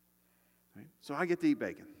 Right? So I get to eat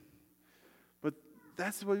bacon.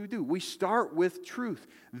 That's what we do. We start with truth.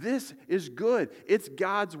 This is good. It's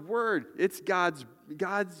God's word. It's God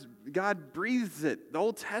breathes it. The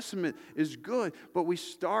Old Testament is good, but we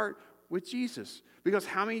start with Jesus. Because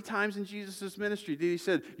how many times in Jesus' ministry did he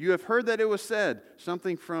say, you have heard that it was said,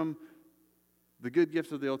 something from the good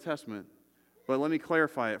gift of the Old Testament, but let me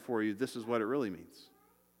clarify it for you. This is what it really means.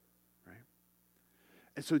 Right?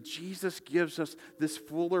 And so Jesus gives us this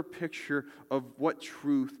fuller picture of what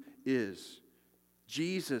truth is.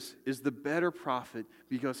 Jesus is the better prophet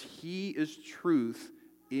because he is truth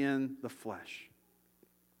in the flesh.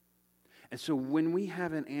 And so when we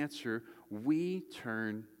have an answer, we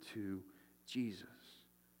turn to Jesus.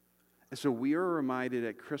 And so we are reminded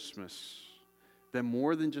at Christmas that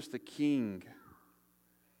more than just a king,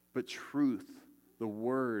 but truth, the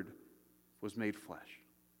Word, was made flesh.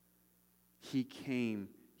 He came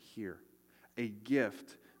here, a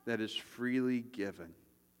gift that is freely given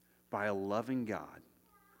by a loving God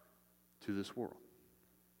to this world.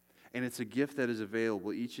 And it's a gift that is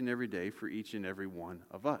available each and every day for each and every one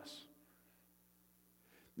of us.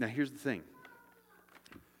 Now, here's the thing.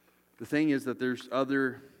 The thing is that there's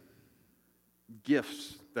other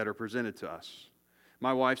gifts that are presented to us.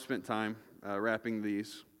 My wife spent time wrapping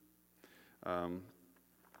these.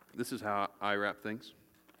 This is how I wrap things.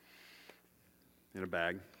 In a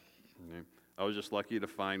bag. Okay. I was just lucky to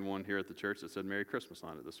find one here at the church that said Merry Christmas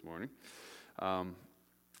on it this morning.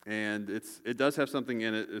 And it does have something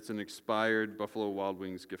in it. It's an expired Buffalo Wild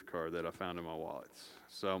Wings gift card that I found in my wallet.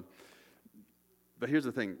 But here's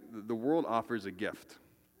the thing. The world offers a gift.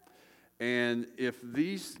 And if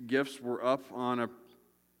these gifts were up on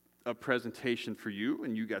a presentation for you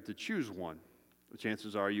and you got to choose one, the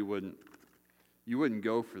chances are you wouldn't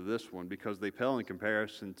go for this one because they pale in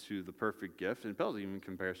comparison to the perfect gift, and it pales even in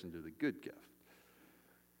comparison to the good gift.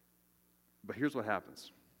 But here's what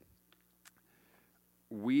happens.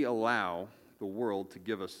 We allow the world to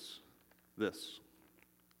give us this.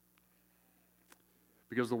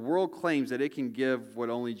 Because the world claims that it can give what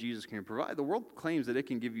only Jesus can provide. The world claims that it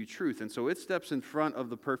can give you truth, and so it steps in front of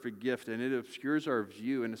the perfect gift, and it obscures our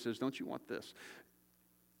view, and it says, don't you want this?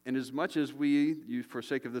 And as much as for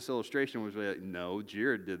sake of this illustration, was like, no,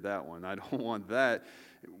 Jared did that one. I don't want that.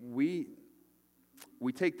 We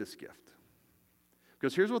take this gift.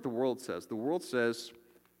 Because here's what the world says. The world says,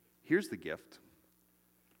 here's the gift.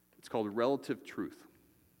 It's called relative truth.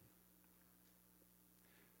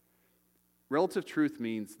 Relative truth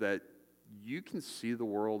means that you can see the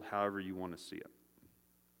world however you want to see it.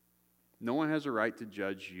 No one has a right to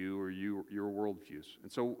judge you or your worldviews.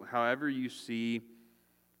 And so however you see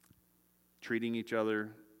treating each other,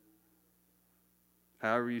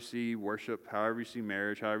 however you see worship, however you see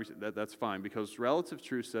marriage, that's fine, because relative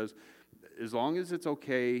truth says as long as it's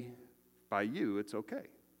okay by you, it's okay.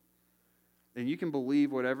 And you can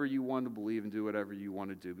believe whatever you want to believe and do whatever you want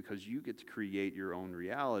to do because you get to create your own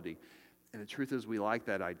reality. And the truth is, we like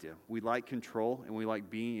that idea. We like control, and we like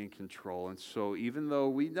being in control. And so even though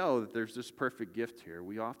we know that there's this perfect gift here,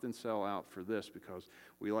 we often sell out for this because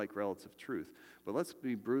we like relative truth. But let's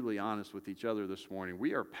be brutally honest with each other this morning.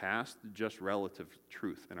 We are past just relative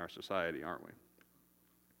truth in our society, aren't we?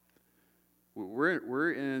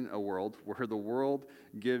 We're in a world where the world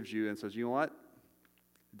gives you and says, you know what?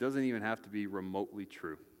 It doesn't even have to be remotely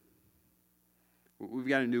true. We've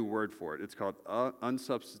got a new word for it. It's called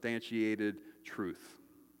unsubstantiated truth.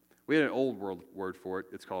 We had an old world word for it.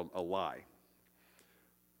 It's called a lie.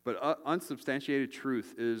 But unsubstantiated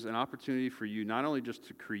truth is an opportunity for you not only just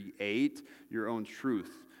to create your own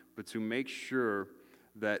truth, but to make sure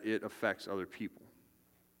that it affects other people.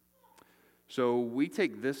 So we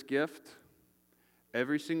take this gift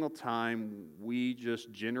every single time we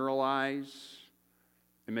just generalize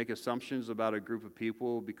and make assumptions about a group of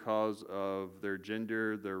people because of their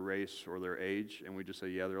gender, their race, or their age, and we just say,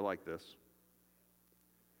 yeah, they're like this.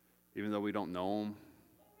 Even though we don't know them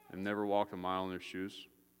and never walked a mile in their shoes.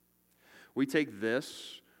 We take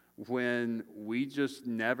this when we just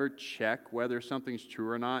never check whether something's true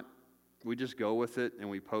or not. We just go with it, and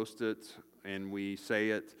we post it, and we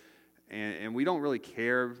say it, and we don't really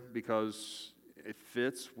care because it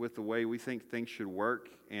fits with the way we think things should work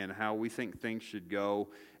and how we think things should go.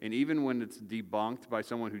 And even when it's debunked by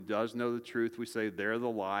someone who does know the truth, we say they're the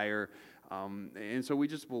liar. And so we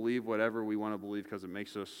just believe whatever we want to believe because it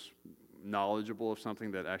makes us knowledgeable of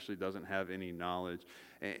something that actually doesn't have any knowledge.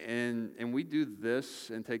 And we do this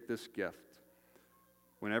and take this gift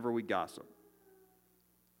whenever we gossip,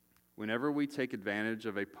 whenever we take advantage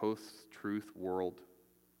of a post-truth world,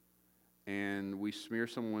 and we smear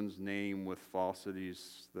someone's name with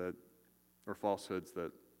falsities or falsehoods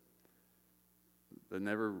that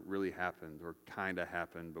never really happened or kind of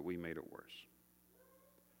happened, but we made it worse.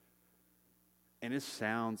 And it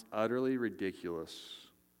sounds utterly ridiculous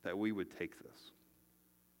that we would take this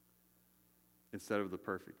instead of the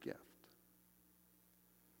perfect gift.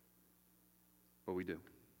 But we do.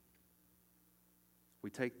 We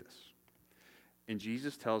take this. And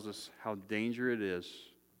Jesus tells us how dangerous it is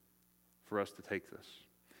for us to take this.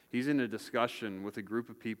 He's in a discussion with a group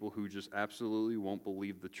of people who just absolutely won't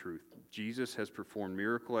believe the truth. Jesus has performed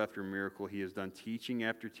miracle after miracle. He has done teaching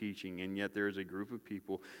after teaching, and yet there is a group of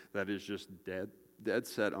people that is just dead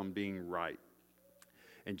set on being right.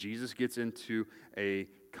 And Jesus gets into a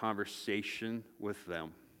conversation with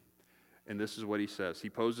them. And this is what he says. He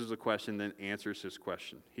poses a question, then answers his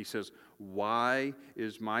question. He says, "Why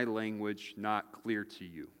is my language not clear to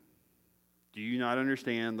you? Do you not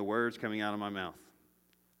understand the words coming out of my mouth?"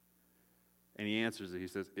 And he answers it. He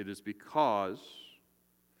says, it is because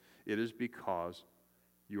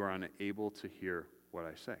you are unable to hear what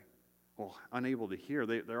I say." Well, unable to hear.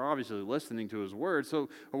 They're obviously listening to his words. So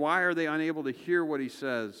why are they unable to hear what he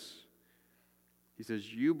says? He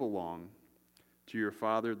says, you belong to your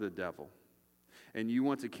father, the devil, and you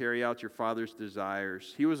want to carry out your father's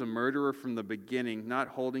desires. He was a murderer from the beginning, not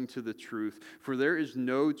holding to the truth, for there is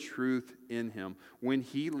no truth in him. When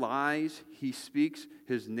he lies, he speaks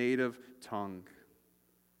his native tongue.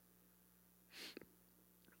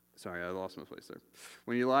 Sorry, I lost my place there.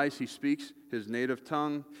 When he lies, he speaks his native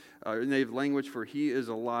tongue, native language, for he is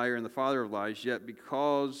a liar and the father of lies. Yet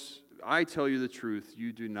because I tell you the truth,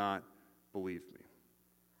 you do not believe me.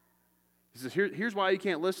 He says, here's why you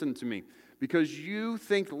can't listen to me. Because you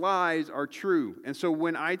think lies are true. And so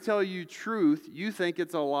when I tell you truth, you think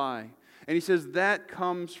it's a lie. And he says that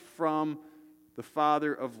comes from the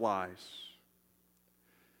father of lies.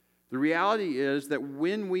 The reality is that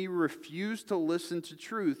when we refuse to listen to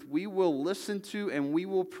truth, we will listen to and we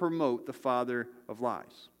will promote the father of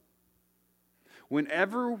lies.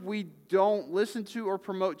 Whenever we don't listen to or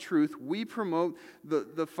promote truth, we promote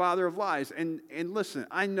the father of lies. And listen,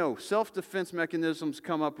 I know self-defense mechanisms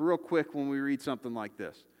come up real quick when we read something like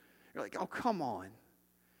this. You're like, oh, come on.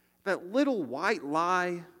 That little white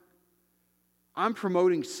lie, I'm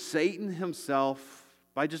promoting Satan himself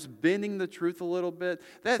by just bending the truth a little bit.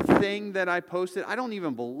 That thing that I posted, I don't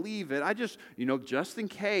even believe it. I just, just in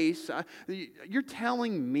case. You're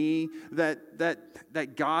telling me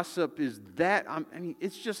that gossip is that,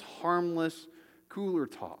 it's just harmless, cooler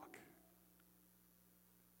talk.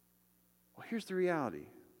 Well, here's the reality.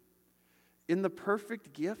 In the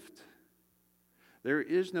perfect gift, there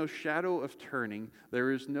is no shadow of turning,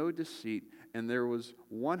 there is no deceit, and there was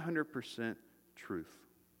 100% truth.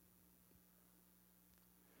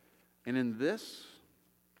 And in this,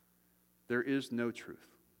 there is no truth.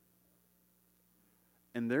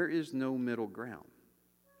 And there is no middle ground.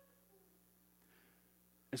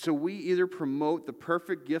 And so we either promote the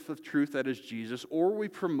perfect gift of truth that is Jesus, or we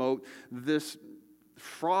promote this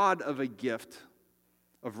fraud of a gift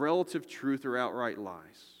of relative truth or outright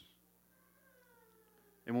lies.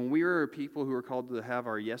 And when we are a people who are called to have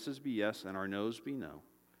our yeses be yes and our noes be no,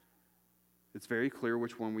 it's very clear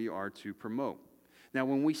which one we are to promote. Now,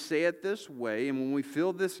 when we say it this way and when we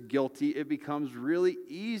feel this guilty, it becomes really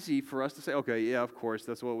easy for us to say, okay, yeah, of course,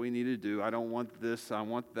 that's what we need to do. I don't want this, I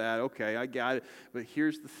want that. Okay, I got it. But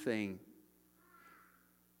here's the thing.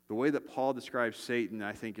 The way that Paul describes Satan,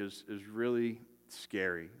 I think, is really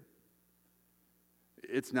scary.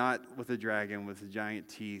 It's not with a dragon with giant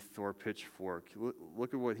teeth or a pitchfork.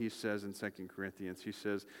 Look at what he says in 2 Corinthians. He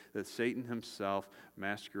says that Satan himself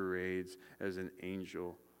masquerades as an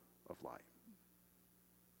angel of light.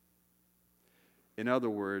 In other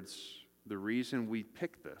words, the reason we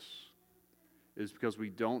pick this is because we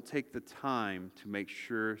don't take the time to make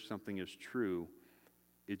sure something is true.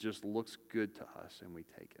 It just looks good to us and we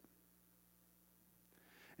take it.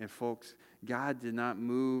 And folks, God did not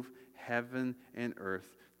move heaven and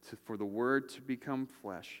earth for the Word to become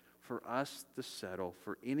flesh, for us to settle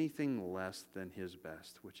for anything less than His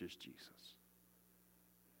best, which is Jesus.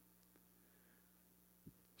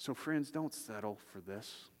 So friends, don't settle for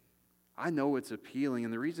this. I know it's appealing,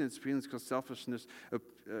 and the reason it's appealing is because selfishness,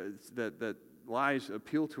 that lies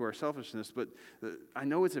appeal to our selfishness, but I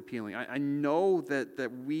know it's appealing. I know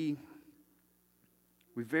that we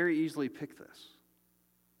very easily pick this.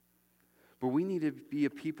 But we need to be a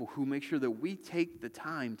people who make sure that we take the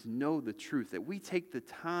time to know the truth, that we take the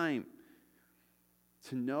time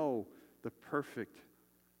to know the perfect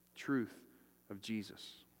truth of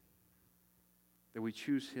Jesus, that we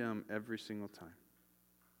choose Him every single time.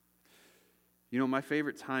 You know,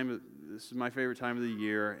 this is my favorite time of the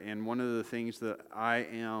year, and one of the things that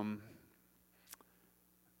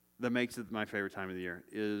that makes it my favorite time of the year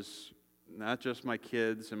is not just my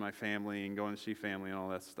kids and my family and going to see family and all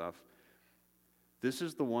that stuff. This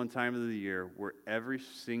is the one time of the year where every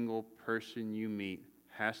single person you meet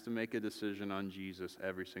has to make a decision on Jesus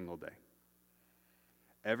every single day.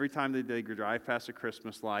 Every time they drive past a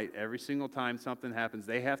Christmas light, every single time something happens,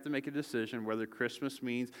 they have to make a decision whether Christmas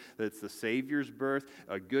means that it's the Savior's birth,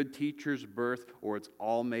 a good teacher's birth, or it's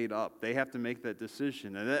all made up. They have to make that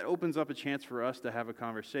decision. And that opens up a chance for us to have a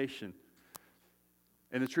conversation.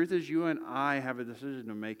 And the truth is, you and I have a decision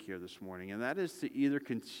to make here this morning, and that is to either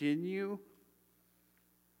continue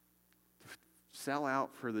to sell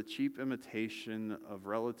out for the cheap imitation of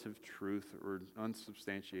relative truth or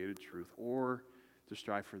unsubstantiated truth, or to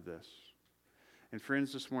strive for this. And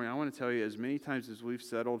friends, this morning, I want to tell you, as many times as we've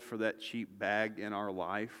settled for that cheap bag in our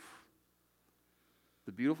life,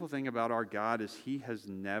 the beautiful thing about our God is He has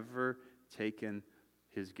never taken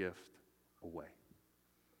His gift away.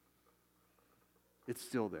 It's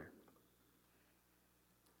still there.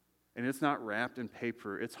 And it's not wrapped in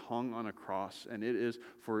paper. It's hung on a cross, and it is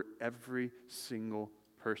for every single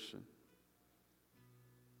person.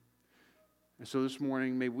 And so this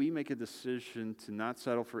morning, may we make a decision to not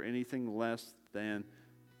settle for anything less than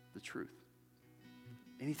the truth.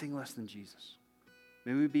 Anything less than Jesus.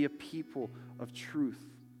 May we be a people of truth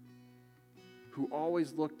who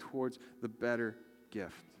always look towards the better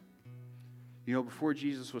gift. You know, before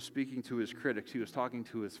Jesus was speaking to His critics, He was talking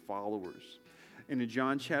to His followers. And in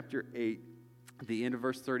John chapter 8, at the end of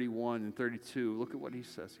verse 31 and 32, look at what He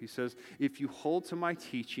says. He says, "If you hold to my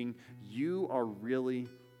teaching, you are really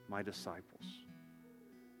my disciples.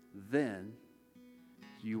 Then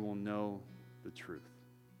you will know the truth,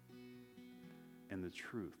 and the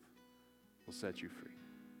truth will set you free."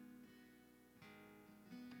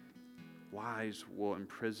 Lies will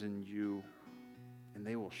imprison you, and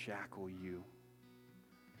they will shackle you.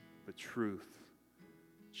 But truth,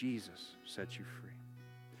 Jesus, sets you free.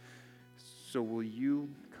 So will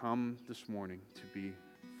you come this morning to be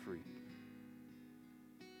free?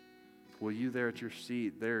 Will you there at your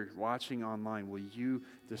seat, there watching online, will you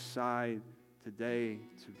decide today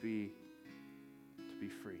to be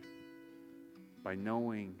free? By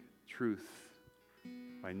knowing truth,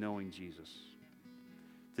 by knowing Jesus.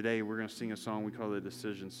 Today we're going to sing a song we call the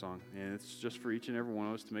Decision Song. And it's just for each and every one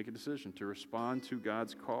of us to make a decision, to respond to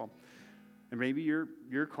God's call. And maybe your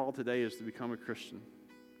call today is to become a Christian.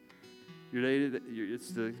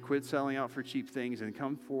 It's to quit selling out for cheap things and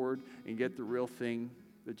come forward and get the real thing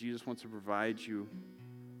that Jesus wants to provide you.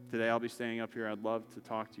 Today I'll be standing up here. I'd love to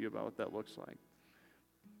talk to you about what that looks like.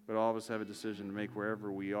 But all of us have a decision to make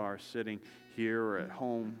wherever we are, sitting here or at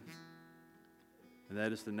home. And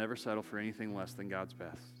that is to never settle for anything less than God's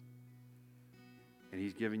best. And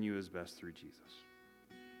He's given you His best through Jesus.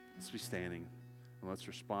 Let's be standing and let's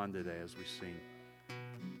respond today as we sing.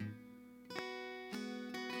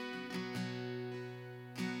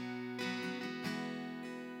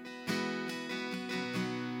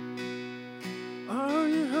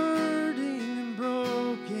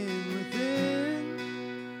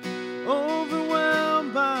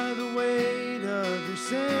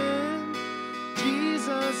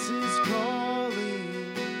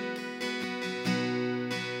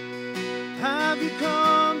 Have you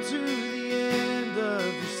come to the end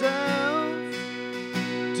of yourself?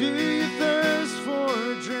 Do you thirst for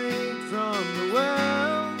a drink from the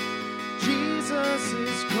well? Jesus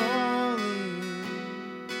is calling.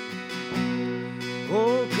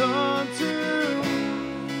 Oh, come to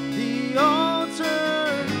the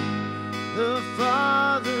altar. The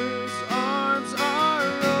Father's arms are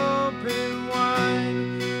open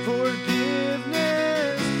wide.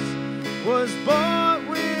 Forgiveness was bought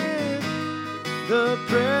with the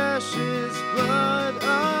precious blood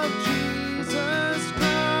of Jesus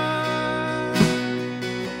Christ.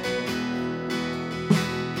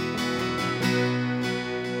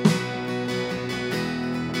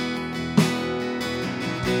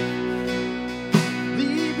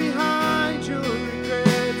 Leave behind your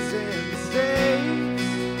regrets and mistakes.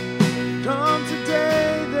 Come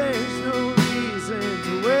today, there's no reason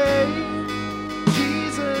to wait.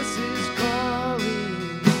 Jesus is calling.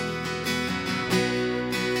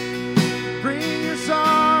 Bring your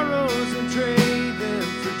sorrows and trade them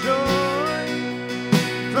for joy.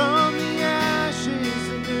 From the ashes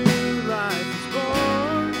a new life is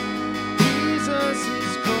born. Jesus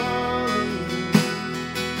is calling.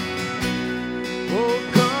 Oh,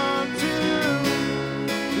 come to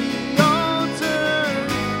the altar.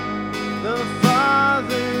 The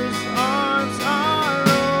Father's arms are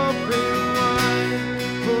open wide.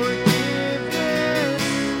 Forgiveness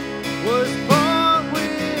was bought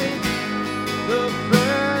with the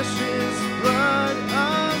precious blood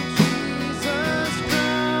of Jesus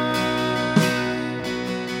Christ.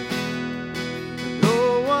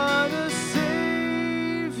 Oh, what a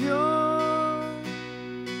Savior!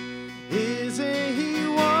 Isn't He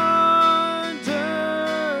wonderful?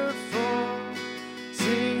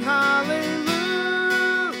 Sing hallelujah!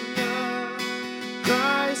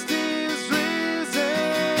 Christ is risen.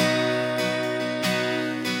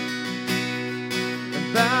 And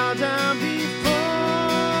bow down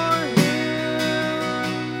before Him,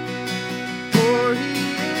 for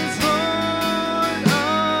He is Lord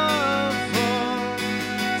of all.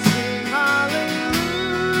 Sing hallelujah!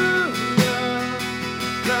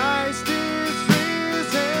 Christ is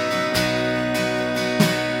risen.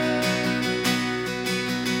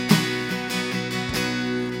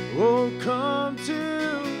 Oh, come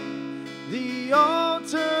to the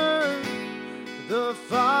altar. The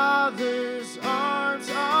Father's arms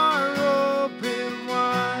are open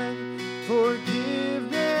wide.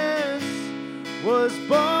 Forgiveness was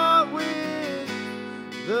bought with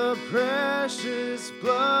the precious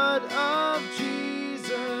blood of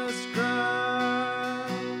Jesus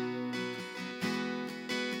Christ.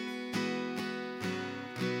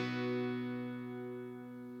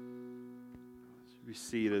 Be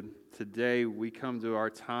seated. Today we come to our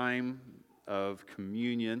time of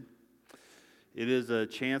communion. It is a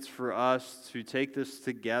chance for us to take this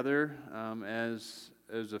together as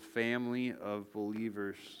a family of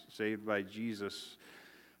believers saved by Jesus.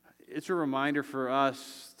 It's a reminder for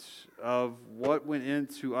us of what went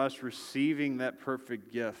into us receiving that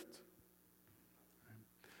perfect gift.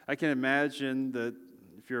 I can imagine that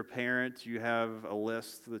if you're a parent, you have a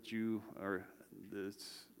list that you are.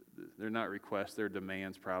 They're not requests, they're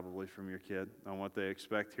demands probably from your kid on what they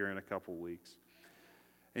expect here in a couple weeks.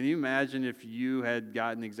 And you imagine if you had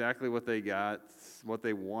gotten exactly what they got, what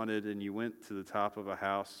they wanted, and you went to the top of a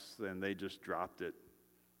house and they just dropped it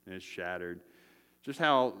and it shattered. Just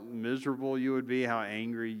how miserable you would be, how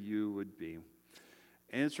angry you would be.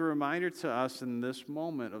 And it's a reminder to us in this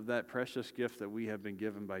moment of that precious gift that we have been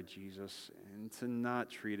given by Jesus, and to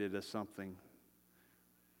not treat it as something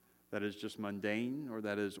that is just mundane or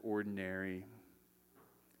that is ordinary.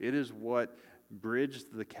 It is what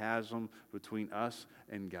bridged the chasm between us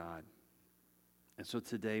and God. And so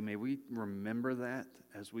today, may we remember that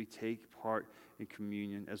as we take part in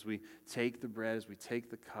communion, as we take the bread, as we take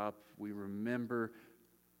the cup, we remember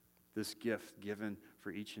this gift given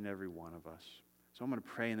for each and every one of us. So I'm going to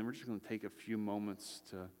pray, and then we're just going to take a few moments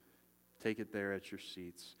to take it there at your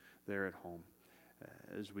seats, there at home,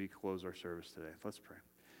 as we close our service today. Let's pray.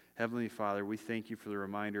 Heavenly Father, we thank you for the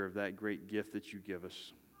reminder of that great gift that you give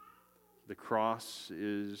us. The cross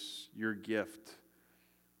is your gift.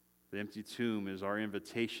 The empty tomb is our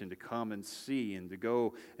invitation to come and see and to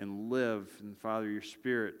go and live. And Father, your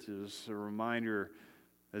Spirit is a reminder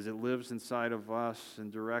as it lives inside of us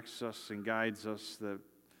and directs us and guides us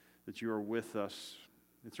that you are with us.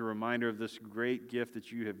 It's a reminder of this great gift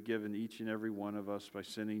that you have given each and every one of us by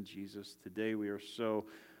sending Jesus. Today we are so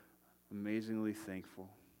amazingly thankful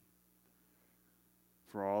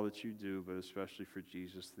for all that you do, but especially for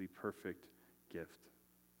Jesus, the perfect gift.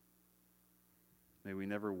 May we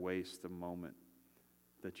never waste a moment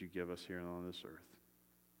that you give us here on this earth.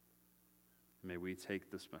 May we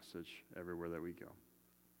take this message everywhere that we go.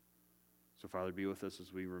 So, Father, be with us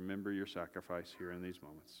as we remember your sacrifice here in these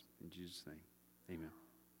moments. In Jesus' name, amen.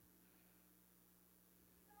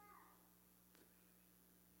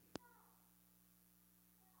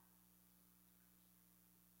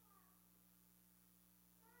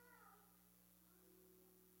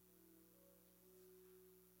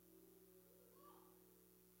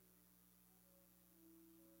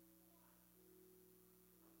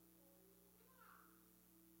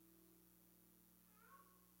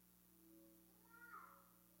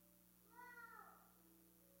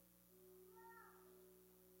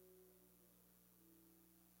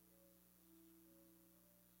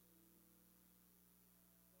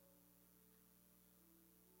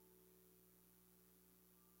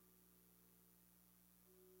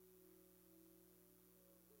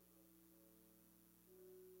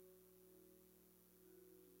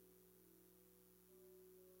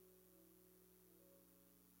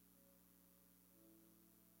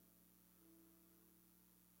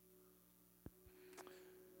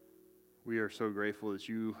 We are so grateful that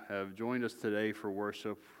you have joined us today for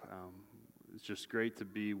worship. It's just great to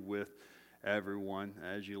be with everyone.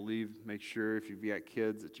 As you leave, make sure if you've got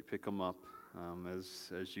kids that you pick them up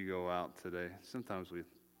as you go out today. Sometimes we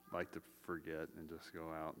like to forget and just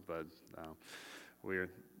go out, but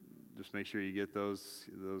just make sure you get those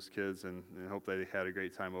kids and hope they had a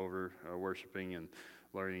great time over worshiping and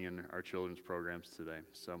learning in our children's programs today.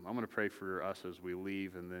 So I'm going to pray for us as we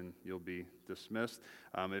leave, and then you'll be dismissed.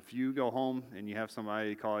 If you go home and you have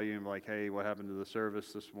somebody call you and be like, hey, what happened to the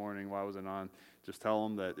service this morning? Why wasn't on? Just tell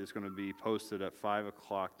them that it's going to be posted at 5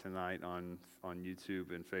 o'clock tonight on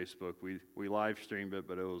YouTube and Facebook. We live streamed it,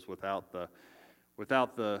 but it was without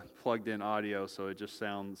the plugged-in audio, so it just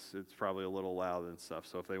sounds, it's probably a little loud and stuff.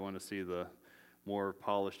 So if they want to see the more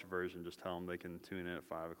polished version, just tell them they can tune in at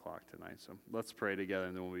 5 o'clock tonight. So let's pray together,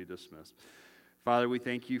 and then we'll be dismissed. Father, we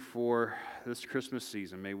thank you for this Christmas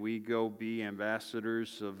season. May we go be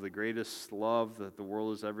ambassadors of the greatest love that the world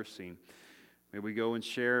has ever seen. May we go and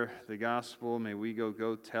share the gospel. May we go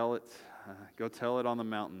tell it on the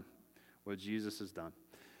mountain, what Jesus has done.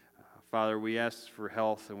 Father, we ask for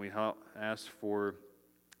health, and we ask for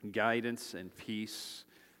guidance and peace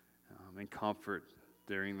and comfort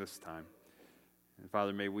during this time. And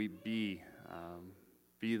Father, may we be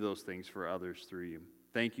those things for others through you.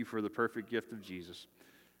 Thank you for the perfect gift of Jesus.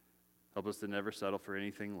 Help us to never settle for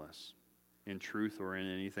anything less, in truth or in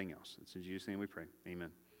anything else. It's in Jesus' name we pray. Amen.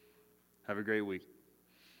 Have a great week.